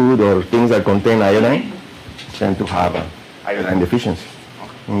seafood or things that contain iodine tend to have iodine deficiency.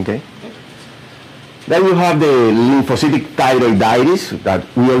 Okay. Then you have the lymphocytic thyroiditis that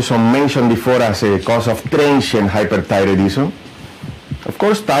we also mentioned before as a cause of transient hyperthyroidism. Of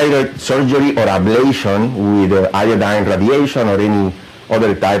course, thyroid surgery or ablation with iodine radiation or any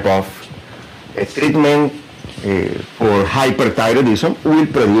other type of treatment for hyperthyroidism will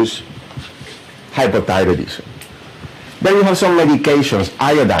produce hypothyroidism. Then you have some medications,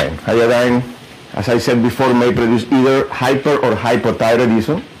 iodine. Iodine, as I said before, may produce either hyper or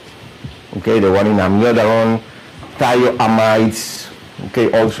hypothyroidism. Okay, the one in amiodarone, thioamides,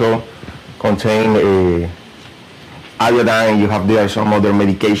 okay, also contain iodine. You have there some other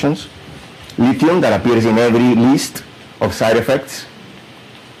medications. Lithium that appears in every list of side effects.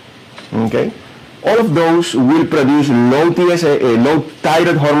 Okay, all of those will produce low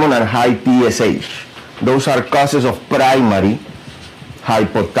thyroid hormone and high TSH. Those are causes of primary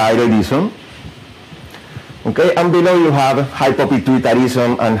hypothyroidism. Okay, and below you have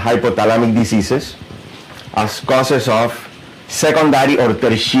hypopituitarism and hypothalamic diseases as causes of secondary or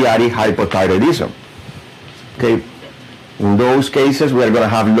tertiary hypothyroidism. Okay, in those cases we are going to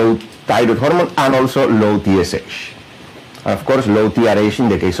have low thyroid hormone and also low TSH. And of course, low TRH in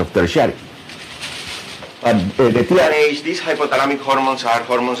the case of tertiary. The TRH, these hypothalamic hormones are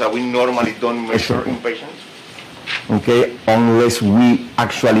hormones that we normally don't measure in patients. Okay, unless we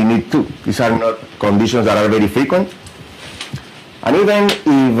actually need to. These are not conditions that are very frequent. And even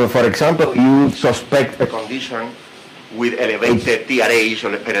if, for example, you suspect a condition with elevated TRH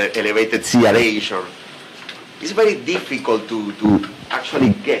or elevated CRH, or it's very difficult to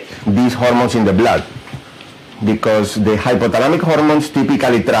actually get these hormones in the blood, because the hypothalamic hormones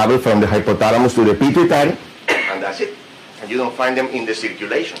typically travel from the hypothalamus to the pituitary, and that's it. And you don't find them in the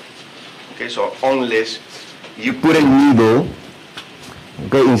circulation. Okay, so unless you put a needle,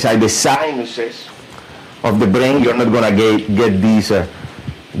 okay, inside the sinuses of the brain, you're not going to get these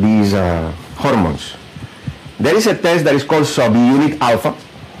hormones. There is a test that is called subunit alpha,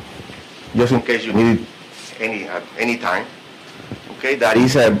 just in case you need it at any time. Okay, that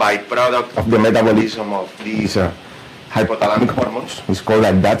is a byproduct of the metabolism of these hypothalamic hormones. It's called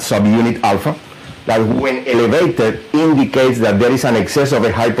that subunit alpha, that when elevated indicates that there is an excess of a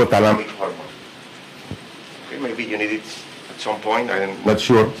hypothalamic hormone. Okay, maybe you need it at some point, I'm not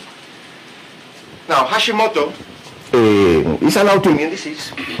sure. Now, Hashimoto is an autoimmune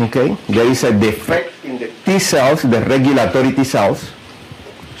disease. Okay, there is a defect in the T cells, the regulatory T cells.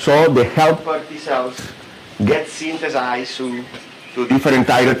 So the helper T cells get synthesized to different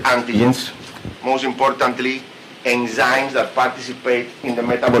thyroid antigens, most importantly enzymes that participate in the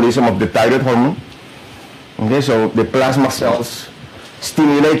metabolism of the thyroid hormone. Okay, so the plasma cells,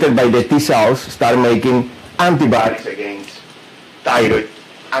 stimulated by the T cells, start making antibodies against thyroid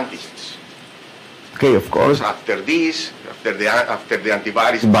antigens. Okay, of course, After this, after the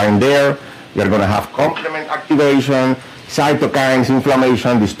antibodies bind there, you're going to have complement activation, cytokines,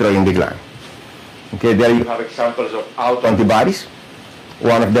 inflammation, destroying the gland. Okay, there you have examples of autoantibodies.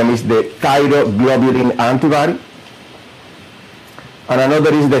 One of them is the thyroglobulin antibody, and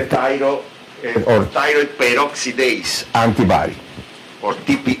another is the thyroid peroxidase antibody, or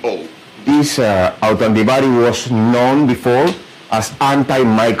TPO. This autoantibody was known before as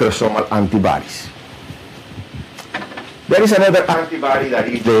antimicrosomal antibodies. There is another antibody that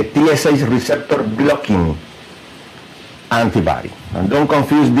is the TSH receptor blocking antibody. And don't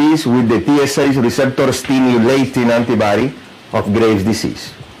confuse this with the TSH receptor stimulating antibody of Graves'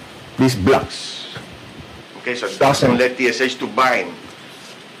 disease. This blocks. Okay, so it doesn't let TSH to bind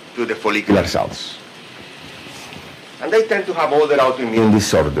to the follicular cells. And they tend to have other autoimmune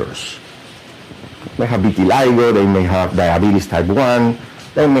disorders. They may have vitiligo, they may have diabetes type 1,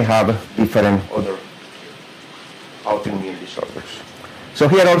 they may have different other autoimmune disorders. So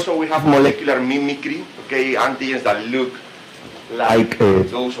here also we have molecular mimicry, okay, antigens that look like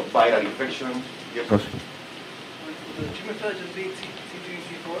those of viral infections. Yes. The Gmeferin just being T3 and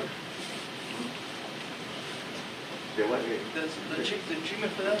T4? The what? The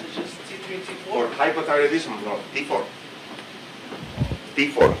Gmeferin is just T3 and T4? For hypothyroidism, no, T4.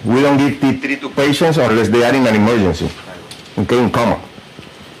 T4. We don't give T3 to patients unless they are in an emergency, okay, in coma.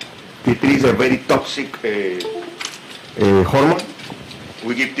 T3 is a very toxic hormone.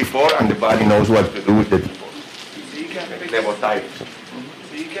 We give T4 and the body knows what to do with the T4. So you can't fix Levothyrox.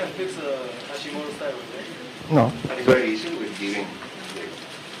 So you can't fix Hashimoto's thyroid, right? No. And it's very easy with giving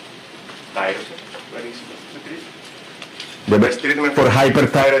thyroid. Very easy. The best treatment for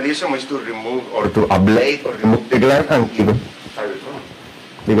hyperthyroidism is to remove or to ablate or remove the gland and give thyroid hormone,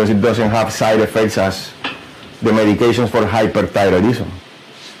 because it doesn't have side effects as the medications for hyperthyroidism.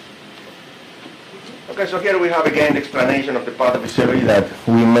 Okay, so here we have again the explanation of the pathophysiology That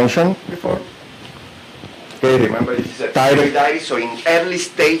we mentioned before. Okay, remember this is a thyroiditis, so in early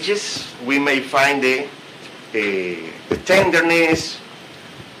stages we may find the tenderness,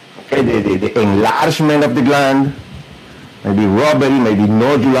 okay, the enlargement of the gland, maybe rubbery, maybe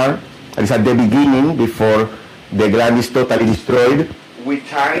nodular. That is at the beginning before the gland is totally destroyed. With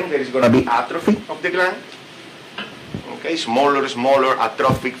time there is going to be atrophy of the gland. Okay, smaller,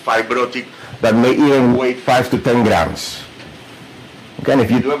 atrophic, fibrotic. That may even weigh 5 to 10 grams. Okay, and if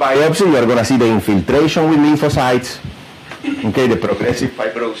you do a biopsy, you are going to see the infiltration with lymphocytes, okay, the progressive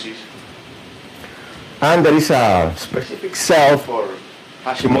fibrosis. And there is a specific cell For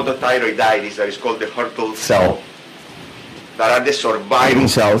Hashimoto thyroiditis that is called the Hurtle cell that are the surviving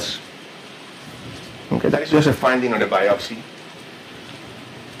cells. Okay, that is just a finding on a biopsy.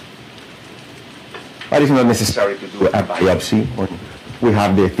 But it's not necessary to do a biopsy when we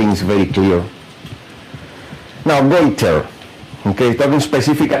have the things very clear. Now, goiter. Okay, talking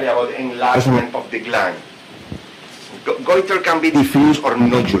specifically About enlargement of the gland. Goiter can be diffuse or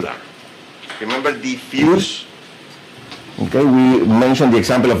nodular. Remember diffuse? Okay, we mentioned the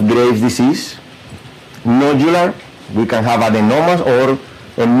example of Graves' disease. Nodular, we can have adenomas or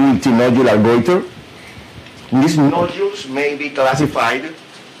a multinodular goiter. These nodules may be classified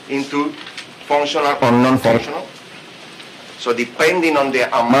into functional or non-functional. So depending on the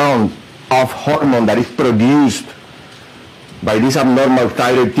amount of hormone that is produced by this abnormal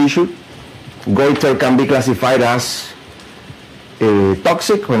thyroid tissue, goiter can be classified as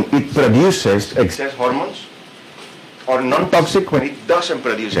toxic when it produces excess hormones, or non-toxic when it doesn't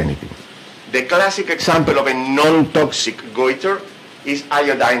produce anything. The classic example of a non-toxic goiter is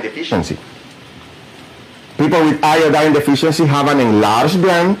iodine deficiency. People with iodine deficiency have an enlarged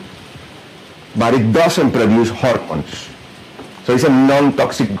gland, but it doesn't produce hormones. So it's a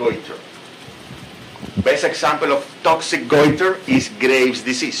non-toxic goiter. Best example of toxic goiter is Graves'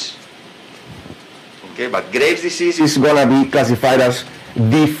 disease. Okay, but Graves' disease is going to be classified as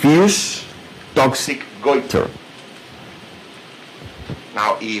diffuse toxic goiter.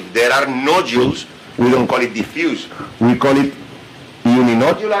 Now, if there are nodules, we don't call it diffuse. We call it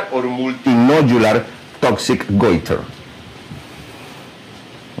uninodular or multinodular toxic goiter.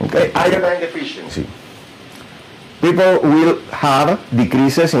 Okay, iodine deficiency. People will have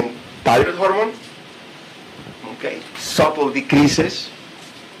decreases in thyroid hormone. Okay, subtle decreases.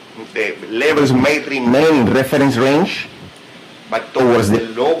 The levels may remain in reference range, but towards the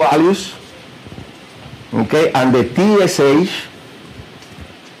low values. Okay, and the TSH,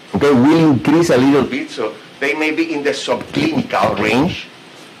 okay, will increase a little bit. So they may be in the subclinical range.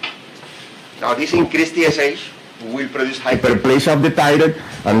 Now this increased TSH will produce hyperplasia of the thyroid,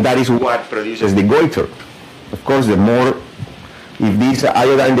 and that is what produces the goiter. Of course, the more, if this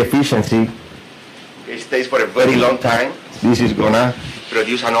iodine deficiency stays for a very long time, this is gonna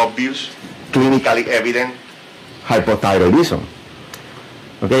produce an obvious, clinically evident hypothyroidism.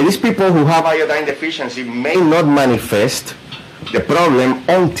 Okay, these people who have iodine deficiency may not manifest the problem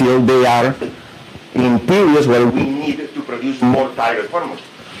until they are in periods where we need to produce more thyroid hormone.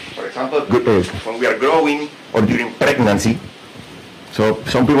 For example, when we are growing or during pregnancy. So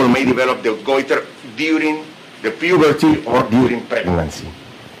some people may develop the goiter during the puberty or during pregnancy.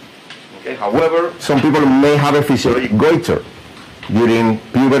 Okay, however, some people may have a physiologic goiter during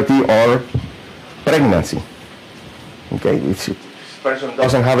puberty or pregnancy. Okay, if this person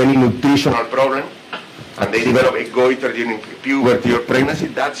doesn't have any nutritional problem and they develop a goiter during puberty or pregnancy,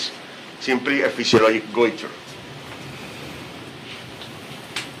 that's simply a physiologic goiter.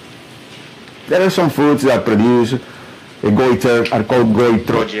 There are some foods that produce a goiter, are called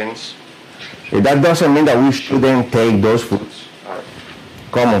goitrogens. That doesn't mean that we shouldn't take those foods,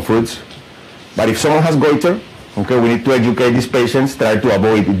 common foods. But if someone has goiter, okay, we need to educate these patients, try to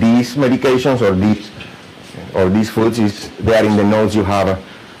avoid these medications or these foods. Is there in the notes you have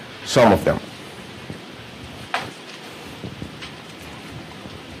some of them.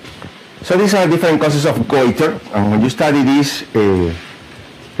 So these are different causes of goiter, and when you study this,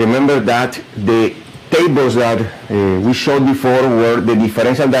 remember that the tables that we showed before were the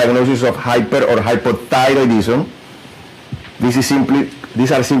differential diagnosis of hyper or hypothyroidism.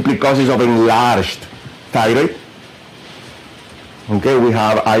 These are simply causes of enlarged thyroid. Okay, we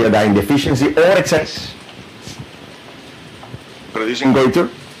have iodine deficiency or excess, producing goiter,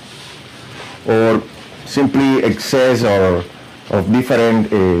 or simply excess of different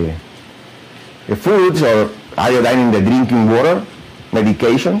foods or iodine in the drinking water,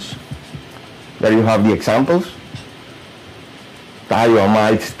 medications. There you have the examples.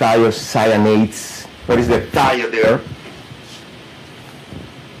 Thioamides, thiocyanates. What is the thio there?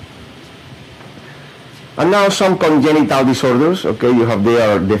 And now some congenital disorders. Okay, you have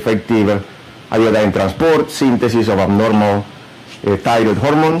there defective iodine transport, synthesis of abnormal thyroid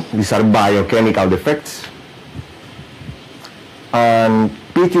hormone. These are biochemical defects. And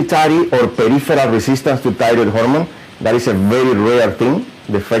pituitary or peripheral resistance to thyroid hormone. That is a very rare thing.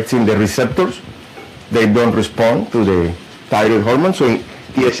 Defects in the receptors. They don't respond to the thyroid hormone, so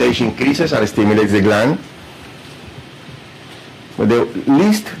TSH increases and stimulates the gland. But the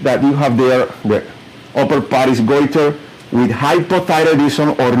list that you have there, the upper part is goiter with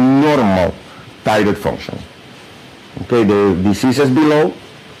hypothyroidism or normal thyroid function. Okay, the diseases below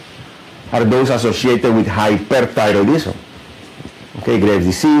are those associated with hyperthyroidism. Okay, Graves'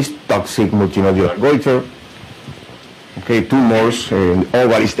 disease, toxic multinodular goiter, okay, tumors,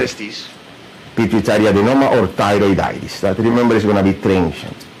 ovaries, testes, pituitary adenoma, or thyroiditis. That, remember, is going to be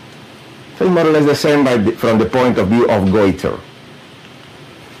transient. So it's more or less the same from the point of view of goiter.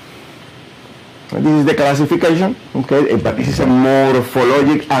 This is the classification, okay, but this is a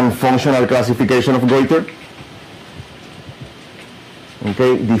morphologic and functional classification of goiter.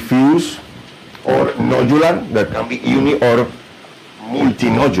 Okay, diffuse or nodular, that can be uni or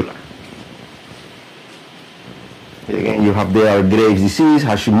multinodular. Again, you have there Graves' disease,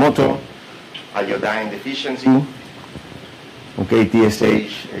 Hashimoto, iodine deficiency, okay,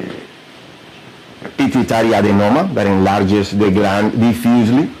 TSH, pituitary adenoma that enlarges the gland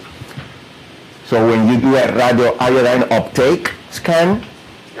diffusely. So when you do a radioiodine uptake scan,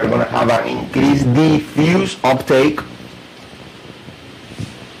 you're going to have an increased diffuse uptake.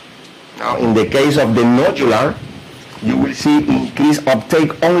 Now in the case of the nodular, you will see increased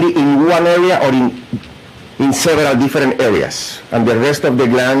uptake only in one area or in several different areas, and the rest of the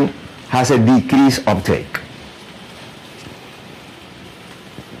gland has a decreased uptake.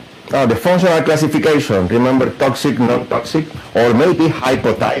 Now the functional classification, remember toxic, non-toxic, or maybe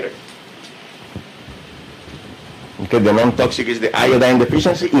hypothyroid. Okay, the non-toxic is the iodine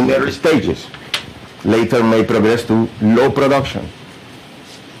deficiency in early stages. Later may progress to low production.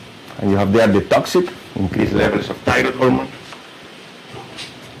 And you have there the toxic, increased levels of thyroid hormone.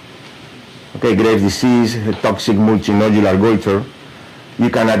 Okay, Graves' disease, toxic multinodular goiter. You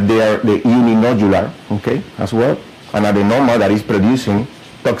can add there the uninodular, okay, as well. An adenoma that is producing,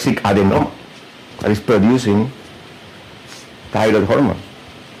 toxic adenoma, that is producing thyroid hormone.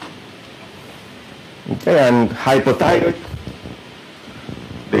 Okay, and hypothyroid,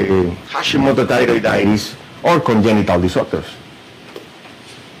 the Hashimoto thyroiditis, or congenital disorders.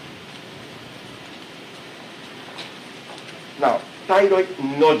 Now, thyroid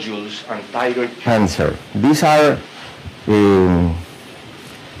nodules and thyroid cancer. These are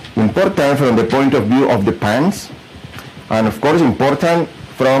important from the point of view of the PANS, and of course important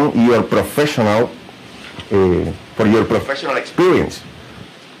from your professional, for your professional experience.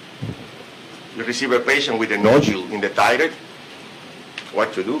 You receive a patient with a nodule in the thyroid,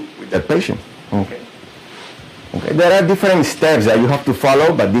 what to do with that That patient. Okay. Okay. There are different steps that you have to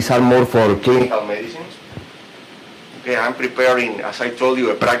follow, but these are more for clinical. clinical medicine? Okay, I'm preparing, as I told you,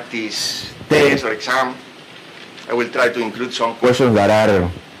 a practice test or exam. I will try to include some Questions that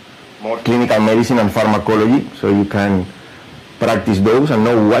are more clinical medicine and pharmacology, so you can practice those and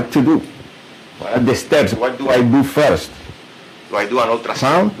know what to do. What are the steps? What do I do first? Do I do an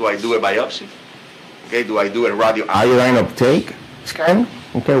ultrasound? Do I do a biopsy? Okay, do I do a radio? Iodine uptake scan?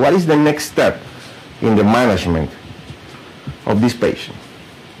 Okay, what is the next step in the management of this patient?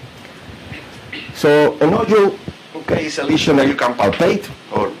 So a nodule, okay, is a lesion that you can palpate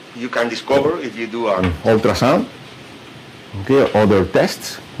Or you can discover if you do an ultrasound, okay, other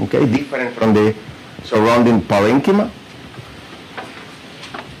tests, okay, different from the surrounding parenchyma.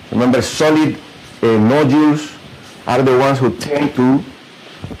 Remember, solid nodules are the ones who tend to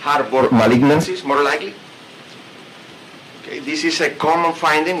harbor malignancies. malignancies, more likely. Okay, this is a common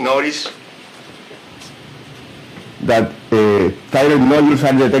finding. Notice that thyroid nodules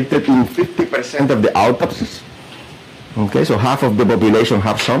are detected in 50% of the autopsies. Okay, so half of the population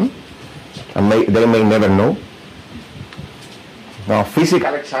have some, and they may never know. Now,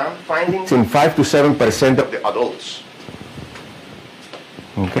 physical exam findings in 5 to 7% of the adults.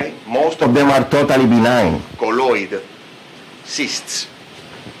 okay. Most of them are totally benign. Colloid cysts,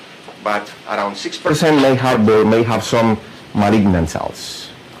 but around 6% May have some malignant cells.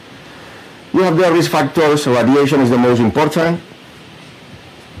 You have the risk factors. Radiation is the most important.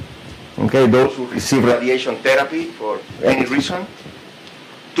 Okay, those who receive radiation therapy for any reason.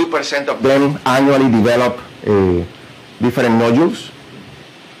 2% of them annually develop different nodules,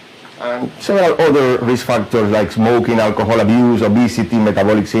 and several other risk factors like smoking, alcohol abuse, obesity,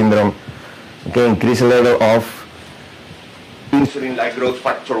 metabolic syndrome, okay, increased level of insulin-like growth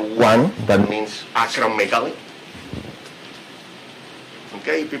factor 1, that means acromegaly.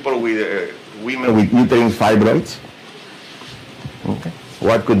 Okay, people with women with uterine fibroids. Okay.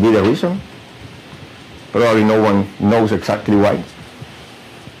 What could be the reason? Probably no one knows exactly why.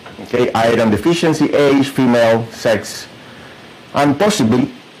 Okay, iron deficiency, age, female, sex, and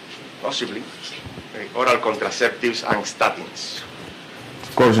possibly oral contraceptives and statins.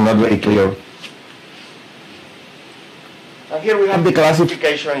 of course, not very clear. And here we have the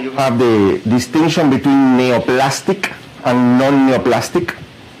classification. You have Have the distinction between neoplastic and non-neoplastic.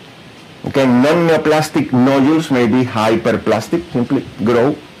 Okay, non-neoplastic nodules may be hyperplastic, simply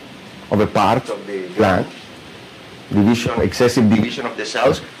grow of a part of the gland, excessive division of the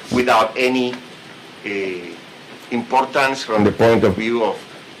cells without any importance from the point of view of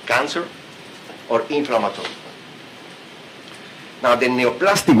cancer or inflammatory. Now the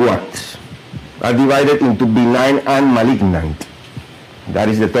neoplastic ones are divided into benign and malignant. That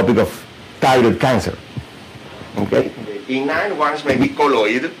is the topic of thyroid cancer. Okay? the benign ones may be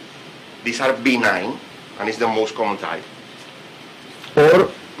colloid. These are benign, and it's the most common type. Or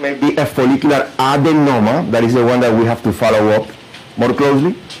maybe a follicular adenoma, that is the one that we have to follow up more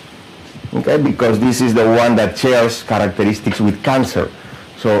closely. Okay, because this is the one that shares characteristics with cancer.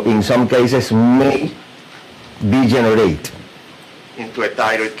 So in some cases may degenerate into a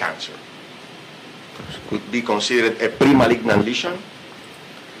thyroid cancer. Could be considered a pre-malignant lesion.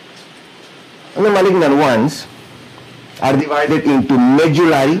 And the malignant ones are divided into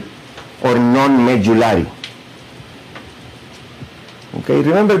medullary or non-medullary. Okay,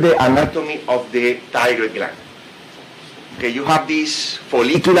 remember the anatomy Of the thyroid gland. Okay, you have these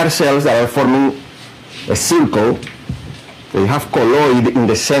follicular cells that are forming a circle. They have colloid in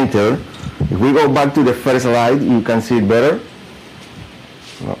the center. If we go back to the first slide, you can see it better.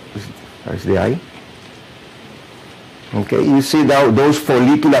 No, there's the eye. Okay, you see now those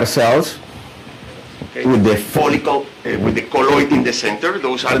follicular cells with the follicle, with the colloid in the center.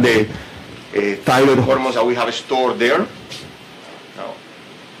 Those are the thyroid hormones that we have stored there. Now,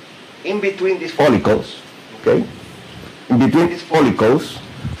 in between these follicles, okay? In between these follicles,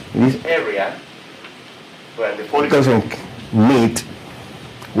 this area where the follicles meet,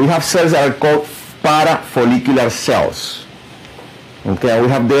 we have cells that are called parafollicular cells. Okay, and we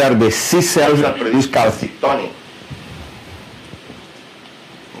have there the C cells that produce calcitonin.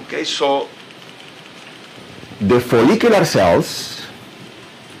 Okay, so the follicular cells,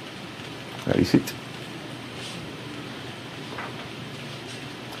 where is it?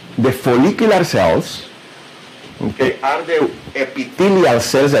 The follicular cells okay, are the epithelial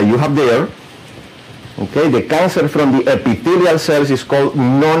cells that you have there. Okay, the cancer from the epithelial cells is called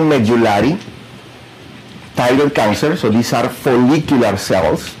non-medullary thyroid cancer. So these are follicular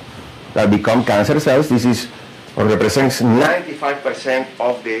cells that become cancer cells. This is or represents 95%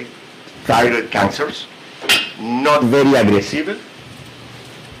 of the thyroid cancers. Not very aggressive.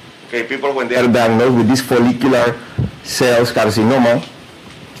 Okay, people when they are diagnosed with this follicular cells carcinoma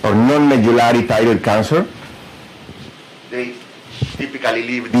or non-medullary thyroid cancer, they typically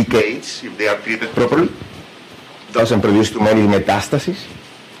live decades if they are treated properly. Doesn't produce too many metastases.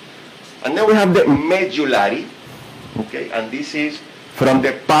 And then we have the medullary, okay, and this is from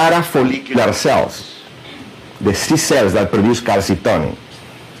the parafollicular cells, the C cells that produce calcitonin.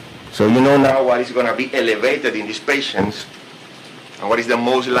 So you know now what is going to be elevated in these patients and what is the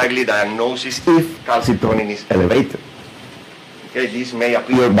most likely diagnosis if calcitonin is elevated. Okay, this may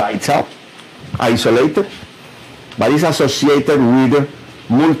appear by itself, isolated, but is associated with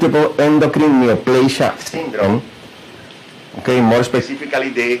multiple endocrine neoplasia syndrome, okay, more specifically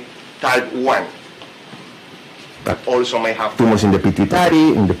the type 1, that also may have tumors in the pituitary,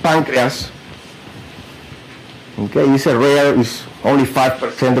 in the pancreas. Okay, it's a rare, it's only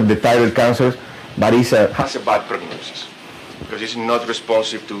 5% of the thyroid cancers, but it has a bad prognosis because it's not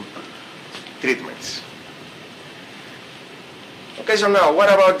responsive to treatments. Okay, so now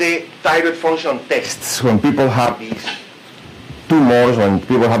what about the thyroid function tests when people have these tumors, when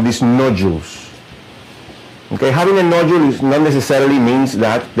people have these nodules? Okay, having a nodule is not necessarily means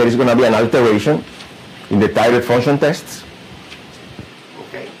that there is going to be an alteration in the thyroid function tests.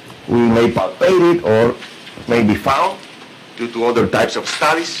 Okay, we may palpate it or may be found due to other types of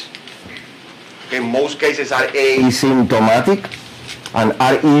studies. Okay, most cases are asymptomatic and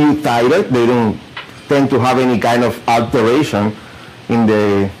are euthyroid. They don't tend to have any kind of alteration in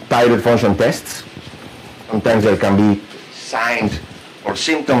the thyroid function tests. Sometimes there can be signs or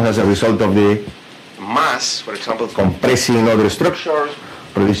symptoms as a result of the mass, for example, compressing other structures,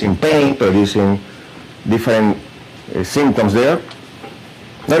 producing pain, producing different symptoms there.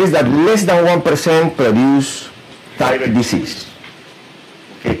 Notice that less than 1% produce thyroid disease,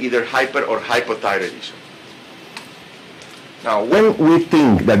 okay, either hyper or hypothyroidism. Now, when we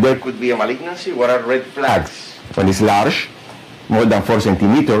think that there could be a malignancy, what are red flags? When it's large, more than 4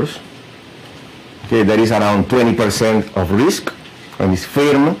 centimeters, okay, there is around 20% of risk. When it's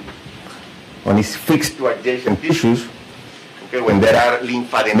firm, when it's fixed to adjacent tissues, okay, when there are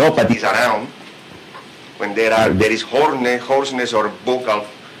lymphadenopathies around, when there is hoarseness or vocal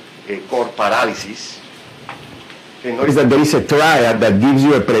cord paralysis. Okay, notice that there is a triad that gives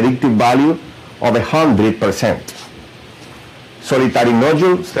you a predictive value of 100%. Solitary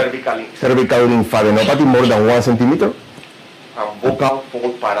nodule, cervical lymphadenopathy more than 1 centimeter, and vocal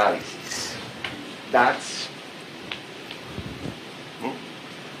cord paralysis. That's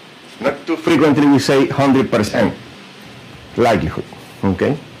not too frequently we say 100% likelihood.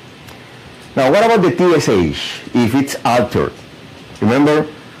 Okay. Now, what about the TSH if it's altered? Remember,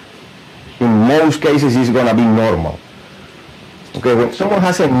 in most cases it's going to be normal. Okay, when someone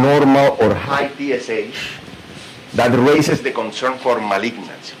has a normal or high TSH, that raises the concern for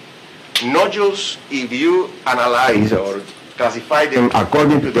malignancy. Nodules, if you analyze or classify them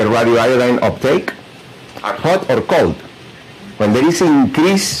according to the radioiodine uptake, are hot or cold. When there is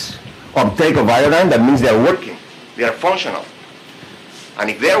increased uptake of iodine, that means they are working, they are functional. And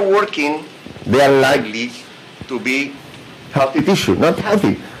if they are working, they are likely to be healthy tissue, not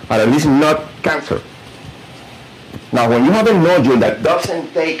healthy, but at least not cancer. Now, when you have a nodule that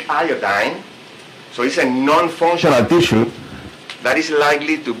doesn't take iodine, so it's a non-functional tissue, that is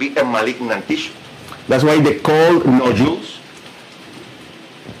likely to be a malignant tissue. That's why the cold nodules,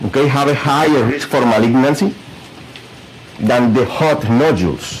 okay, have a higher risk for malignancy than the hot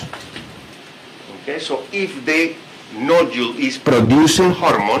nodules. Okay, so if the nodule is producing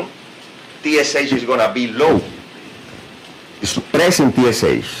hormone, TSH is going to be low. It's suppressing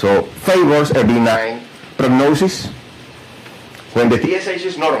TSH, so favors a benign prognosis. When the TSH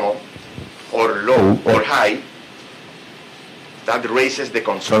is normal, or low, or high, that raises the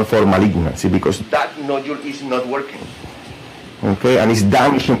concern for malignancy because that nodule is not working. Okay, and it's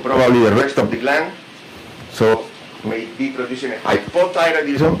damaging probably the rest of the gland, so may be producing a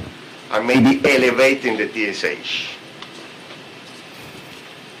hypothyroidism and may be elevating the TSH.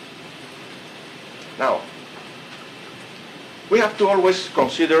 Now, we have to always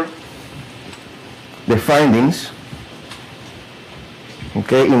consider the findings,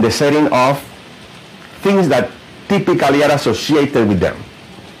 okay, in the setting of things that typically are associated with them.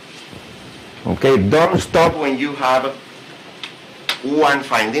 Okay, don't stop when you have one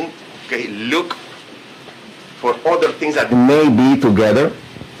finding. Okay, look for other things that may be together.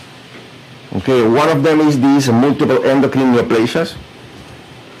 Okay, one of them is these multiple endocrine neoplasias.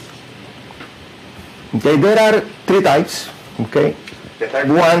 Okay, there are three types. Okay, the type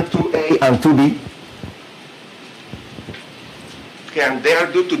 1, 2A, and 2B. Okay, and they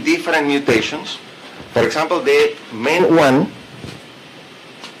are due to different mutations. For example, the Men 1,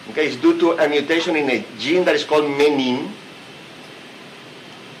 okay, is due to a mutation in a gene that is called menin.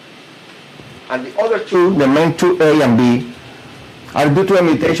 And the other two, the men 2A and B, are due to a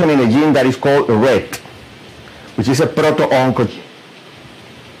mutation in a gene that is called RET, which is a proto-oncogene.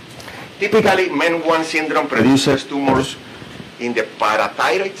 typically MEN1 syndrome produces tumors in the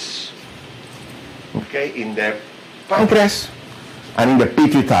parathyroids, okay, in the Pancreas and in the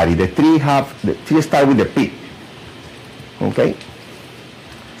pituitary. The three start with the P. Okay?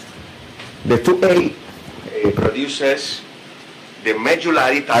 The 2A produces the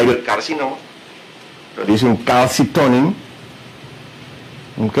medullary thyroid carcinoma, producing calcitonin.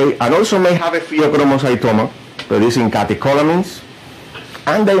 Okay? And also may have a pheochromocytoma producing catecholamines,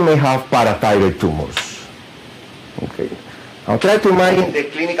 and they may have parathyroid tumors. Okay? I'll try to imagine the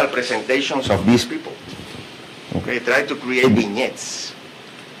clinical presentations of these people. Okay, try to create vignettes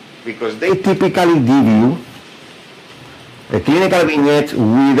because they typically give you a clinical vignette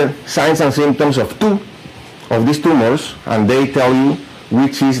with signs and symptoms of two of these tumors, and they tell you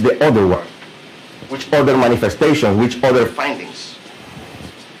which is the other one, which other manifestations, which other findings.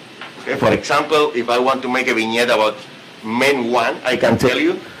 Okay, for example, if I want to make a vignette about MEN1, I can tell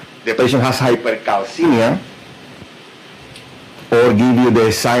you the patient has hypercalcemia, or give you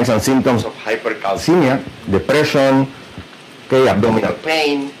the signs and symptoms of hypercalcemia, depression, okay, abdominal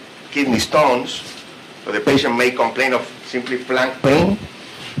pain, kidney stones. So the patient may complain of simply flank pain.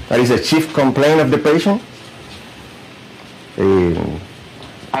 That is the chief complaint of the patient. And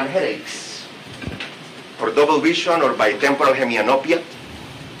headaches, or double vision, or bitemporal hemianopia.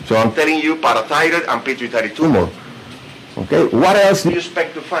 So I'm telling you parathyroid and pituitary tumor. Okay, what else do you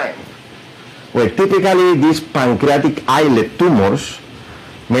expect to find? Well, typically these pancreatic islet tumors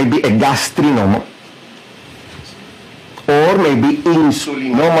may be a gastrinoma, or maybe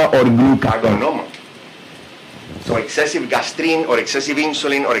insulinoma or glucagonoma. So excessive gastrin, or excessive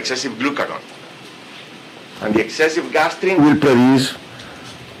insulin, or excessive glucagon. And the excessive gastrin will produce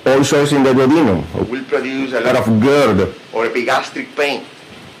ulcers in the duodenum, will produce a lot of GERD or epigastric pain.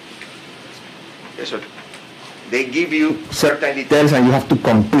 Okay, so they give you certain details and you have to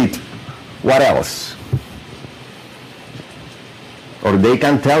complete. What else? Or they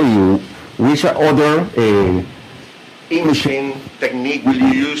can tell you which other imaging technique will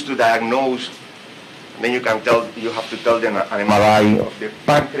you use to diagnose. Then you can tell, you have to tell them an MRI of the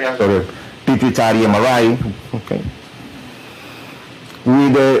pancreas or a pituitary MRI. Okay.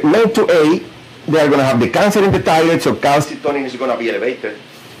 With the MEN2A, they are going to have the cancer in the thyroid, so calcitonin is going to be elevated.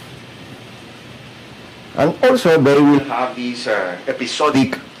 And also they will have these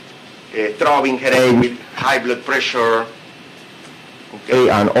episodic throbbing headache with high blood pressure, okay,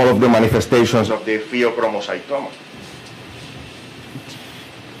 and all of the manifestations of the pheochromocytoma.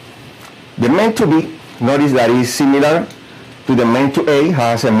 The MEN2B, notice that is similar to the MEN2A,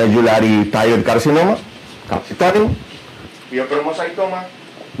 has a medullary thyroid carcinoma, calcitonin, pheochromocytoma,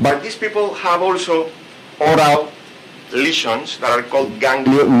 but these people have also oral lesions that are called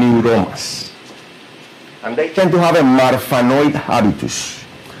ganglioneuromas, and they tend to have a Marfanoid habitus.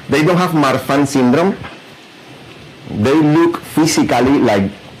 They don't have Marfan syndrome. They look physically like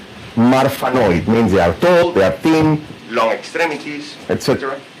Marfanoid, means they are tall, they are thin, long extremities,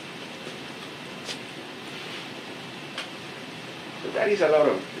 etc. So that is a lot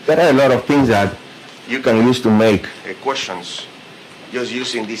of. There are a lot of things that you can use to make questions just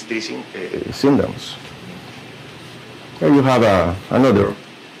using these three syndromes. Here you have another.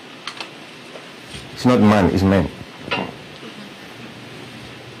 It's not man, it's men.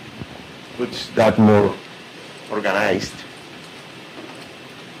 Puts that more organized.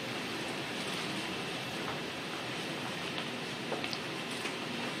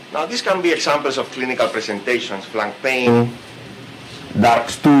 Now these can be examples of clinical presentations: flank pain, dark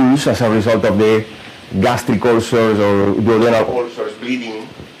stools as a result of the gastric ulcers or duodenal ulcers, bleeding,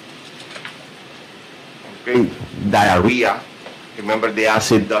 okay, diarrhea. Remember, the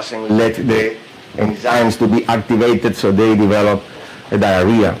acid doesn't let the enzymes to be activated, so they develop a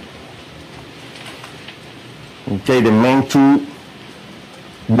diarrhea. Okay, the main two,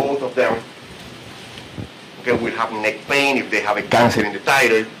 both of them, okay, will have neck pain if they have a cancer in the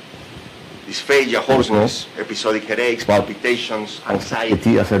thyroid, dysphagia, hoarseness, episodic headaches, palpitations,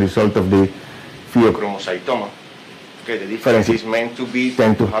 anxiety as a result of the pheochromocytoma. Okay, the difference is MEN2B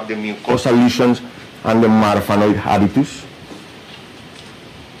tend to have the mucosal lesions and the marfanoid habitus.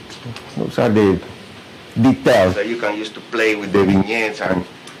 Those are the details that you can use to play with the vignettes and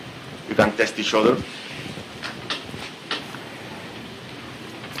you can test each other.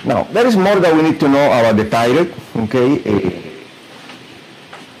 Now, there is more that we need to know about the thyroid, okay?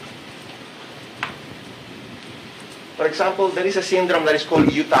 For example, there is a syndrome that is called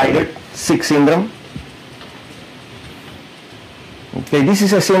euthyroid 6 syndrome. Okay, this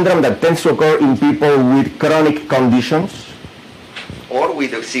is a syndrome that tends to occur in people with chronic conditions. or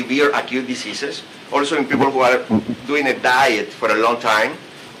with severe acute diseases. Also in people who are doing a diet for a long time,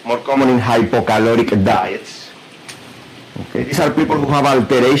 more common in hypocaloric diets. Okay. These are people who have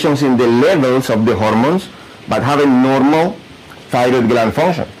alterations in the levels of the hormones but have a normal thyroid gland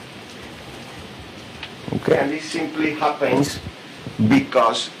function. Okay. And this simply happens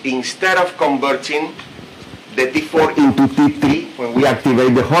because instead of converting the T4 Into T3, when we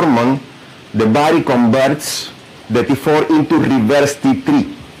activate the hormone, the body converts the T4 into reverse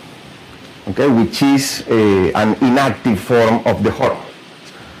T3, okay, which is an inactive form of the hormone.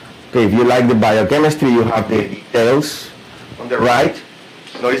 Okay, if you like the biochemistry, you have the details on the right.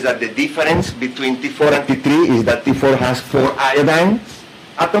 Notice that the difference between T4 and T3 is that T4 has 4 iodine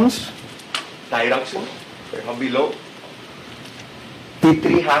atoms. thyroxine, below.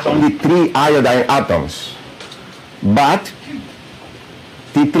 T3 has only 3 iodine atoms. But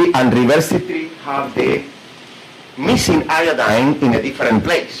T3 and reverse T3 have the Missing iodine in a different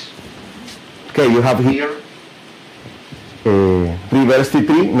place. Okay, you have here reverse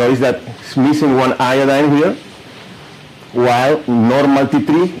T3. Notice that it's missing 1 iodine here, while normal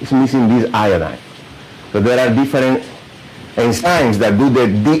T3 is missing this iodine. So there are different enzymes that do the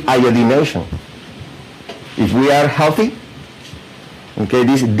deiodination. If we are healthy, okay,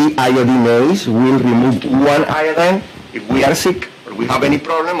 this deiodinase will remove 1 iodine. If we are sick or we have any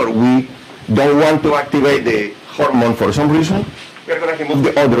problem or we We don't want to activate the hormone for some reason, are going to remove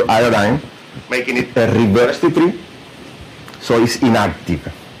the other iodine, making it a reverse T3, so it's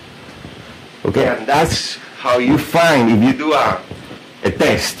inactive. Okay, and that's how you find if you do a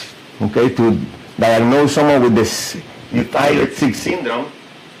test, okay, to diagnose someone with this thyroid 6 syndrome.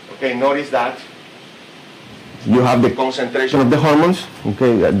 Okay, notice that you have the concentration of the hormones,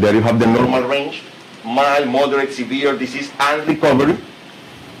 okay, there you have the normal normal range, mild, moderate, severe disease, and recovery.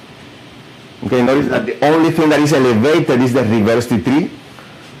 Okay, notice that the only thing that is elevated is the reverse T3.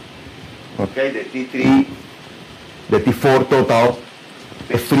 Okay, the T3, The T4 total,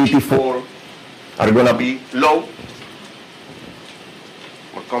 the free T4 are going to be low,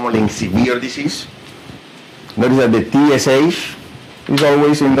 more commonly in severe disease. Notice that the TSH is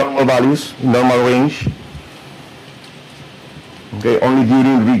always in normal values, normal range. Okay, only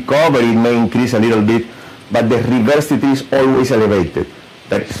during recovery it may increase a little bit, but the reverse T3 is always elevated.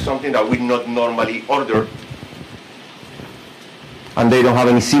 That is something that we not normally order. And they don't have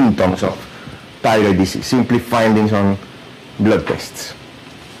any symptoms of thyroid disease, simply findings on blood tests.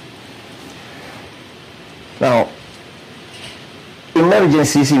 Now,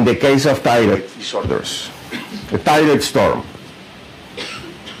 emergencies in the case of thyroid disorders. The thyroid storm.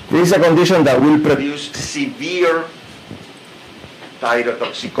 This is a condition that will produce Severe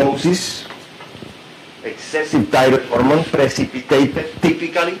thyrotoxicosis, excessive thyroid hormone precipitated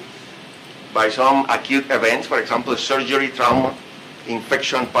typically by some acute events, for example, surgery, trauma,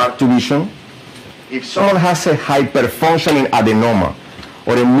 infection, parturition. If Someone has a hyperfunctioning adenoma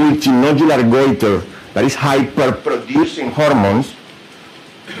or a multinodular goiter that is hyperproducing hormones,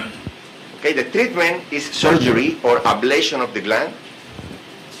 okay, the treatment is surgery or ablation of the gland.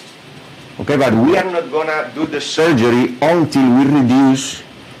 okay, but we are not going to do the surgery until we reduce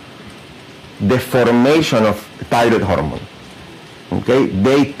the formation of thyroid hormone. Okay,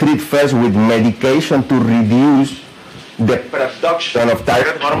 they treat first with medication to reduce the production of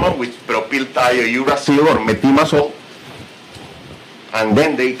thyroid hormone with propylthiouracil or methimazole, and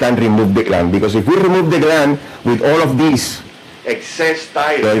then they can remove the gland. Because if we remove the gland with all of these excess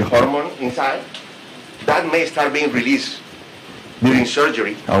thyroid hormone inside, that may start being released during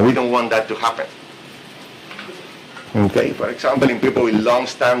surgery, and we don't want that to happen. okay, For example, in people with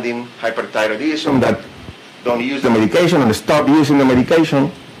long-standing hyperthyroidism that don't use the medication and stop using the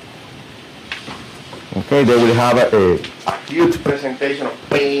medication, okay, they will have a acute presentation of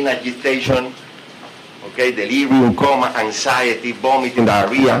pain, agitation, okay, delirium, coma, anxiety, vomiting,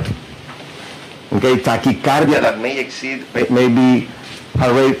 diarrhea, okay, tachycardia that may exceed maybe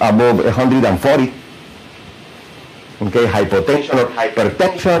heart rate above 140, okay, hypotension or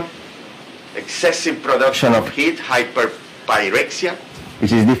hypertension, excessive production of heat, hyperpyrexia,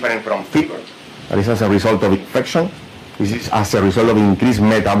 which is different from fever. That is as a result of infection. This is as a result of increased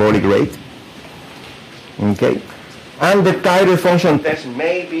metabolic rate. Okay? And the thyroid function test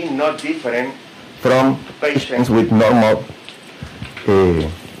may be not different from patients with normal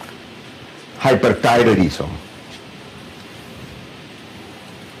hyperthyroidism.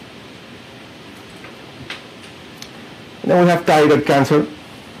 Then we have thyroid cancer.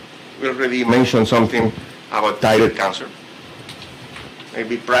 We already mentioned something about thyroid cancer.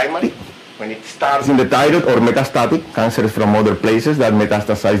 Maybe primary, when it starts In the thyroid or metastatic, cancers from other places that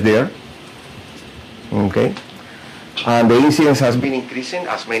metastasize there. Okay? And the incidence has been increasing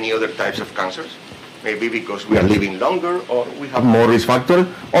as many other types of cancers. Maybe because we are living longer, or we have more risk factor,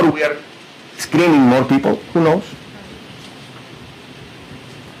 or we are screening more people, who knows?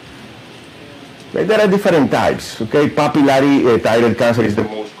 But there are different types, okay? Papillary thyroid cancer is the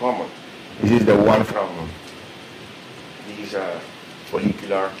most common. This is the one from these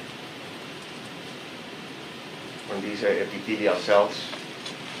follicular, from these epithelial cells.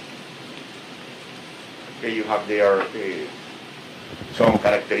 Okay, you have there some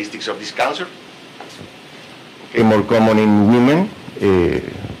characteristics of this cancer. Okay, more common in women.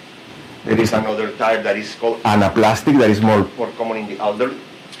 There is another type that is called anaplastic, that is more common in the elderly,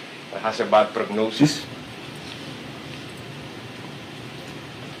 that has a bad prognosis.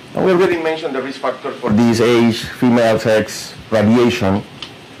 And we already mentioned the risk factor for this age, female sex, radiation,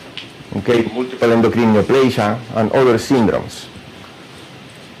 okay, multiple endocrine neoplasia, and other syndromes.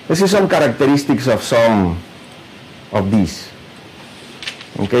 This is some characteristics of some of these.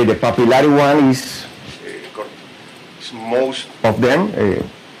 Okay, the papillary one is most of them.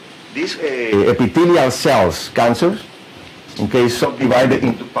 These epithelial cells cancers, okay, subdivided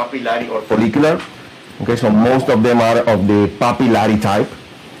into papillary or follicular. Okay, so most of them are of the papillary type.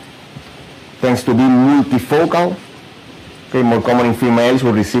 Tends to be multifocal. Okay, more common in females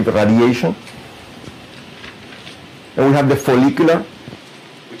who receive radiation. And we have the follicular,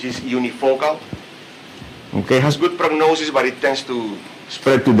 which is unifocal. Okay, has good prognosis, but it tends to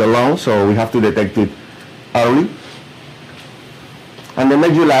spread to the lungs, so we have to detect it early. And the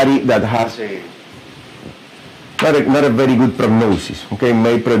medullary that has not a very good prognosis, okay,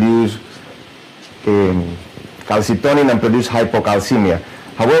 may produce calcitonin and produce hypocalcemia.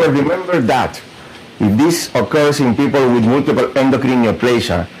 However, remember that if this occurs in people with multiple endocrine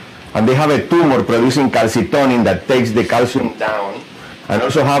neoplasia and they have a tumor producing calcitonin that takes the calcium down, and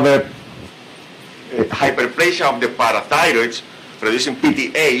also have a hyperplasia of the parathyroids producing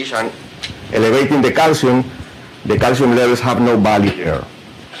PTH and elevating the calcium levels have no value there.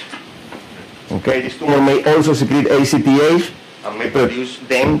 Okay, this tumor may also secrete ACTH and may produce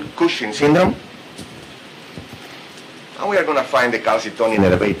then Cushing syndrome. And we are going to find the calcitonin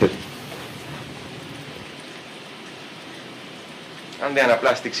elevated. And the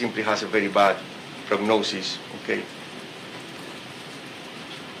anaplastic simply has a very bad prognosis. Okay.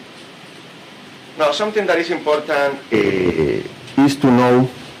 Now, something that is important is to know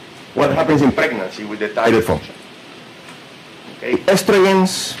what happens in pregnancy with the thyroid function. Okay.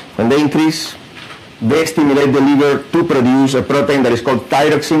 Estrogens, when they increase, they stimulate the liver to produce a protein that is called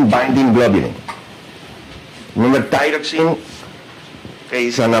thyroxine binding globulin. Remember, thyroxine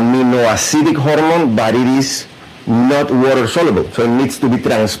is an aminoacidic hormone, but it is not water soluble, so it needs to be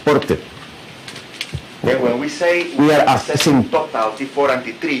transported. Okay, when we say we are assessing total T4 and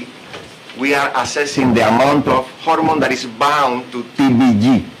T3, we are assessing the amount of hormone that is bound to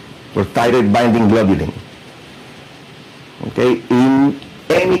TBG, or thyroid binding globulin. Okay, in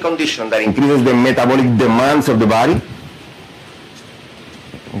any condition that increases the metabolic demands of the body,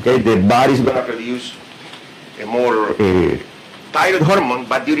 okay, the body is going to produce a more thyroid hormone,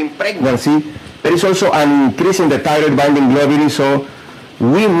 but during pregnancy, there is also an increase in the thyroid binding globulin, so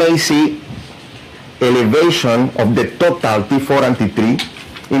we may see elevation of the total T4 and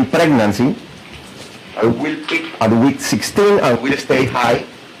T3 in pregnancy. It will peak at week 16 and will stay high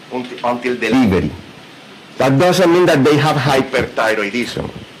until delivery. That doesn't mean that they have hyperthyroidism.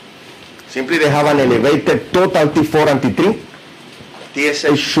 Simply they have an elevated total T4 and T3.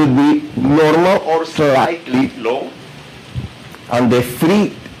 TSH should be normal or slightly low, and the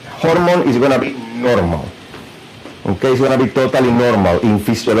free hormone is going to be normal. Okay, it's going to be totally normal in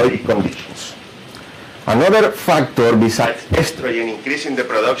physiologic conditions. Another factor besides estrogen increasing the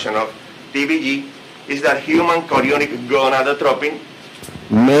production of TBG is that human chorionic gonadotropin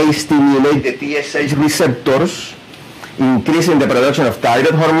may stimulate the TSH receptors, increasing the production of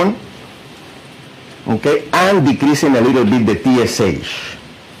thyroid hormone, okay, and decreasing a little bit the TSH.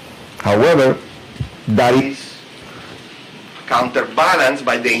 However, that is counterbalanced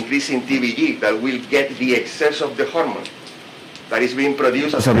by the increase in TBG that will get the excess of the hormone that is being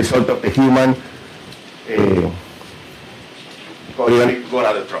produced as a result of the human chorionic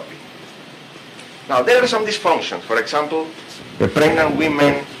gonadotropin. Now, there are some dysfunctions. For example, the pregnant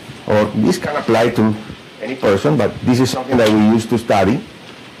women, or this can apply to any person, but this is something that we used to study.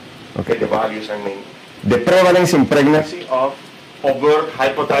 Okay, the values, I mean. The prevalence in pregnancy of overt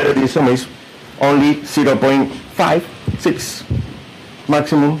hypothyroidism is only 0.56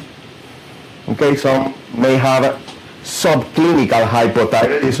 maximum. Okay, some may have subclinical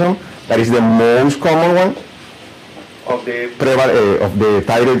hypothyroidism. That is the most common one of the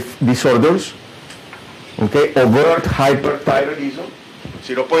thyroid disorders. Okay, overt hyperthyroidism,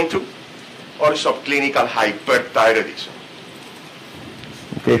 0.2, or subclinical hyperthyroidism.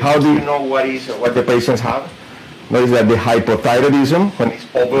 Okay, how do you know what the patients have? Notice that the hypothyroidism, when it's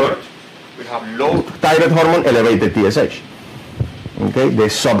overt, we have low thyroid hormone, elevated TSH. Okay, the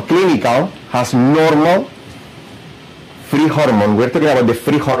subclinical has normal free hormone. We're talking about the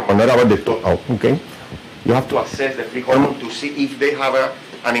free hormone, not about the total. Okay, you have to assess the free hormone to see if they have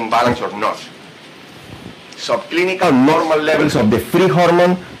an imbalance or not. Subclinical normal levels of the free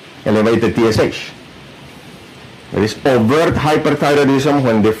hormone, elevated TSH. There is overt hyperthyroidism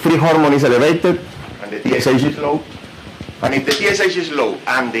when the free hormone is elevated and the TSH is low. And if the TSH is low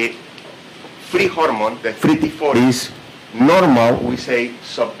and the free hormone, the free T4 is normal, we say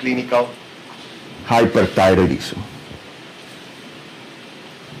subclinical hyperthyroidism.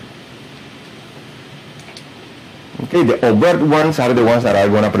 Okay, the overt ones are the ones that are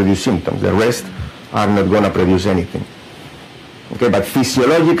going to produce symptoms. The rest are not going to produce anything. Okay, but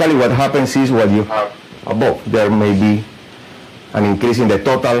physiologically what happens is what you have above. There may be an increase in the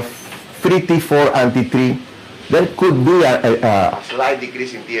total free T4 and T3. There could be a slight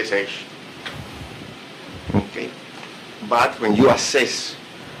decrease in TSH. Okay, but when you assess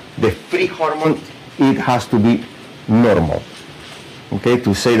the free hormone, it has to be normal. Okay,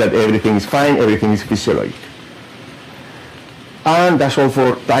 to say that everything is fine, everything is physiologic. And that's all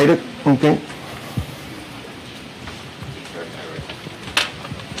for thyroid. Okay.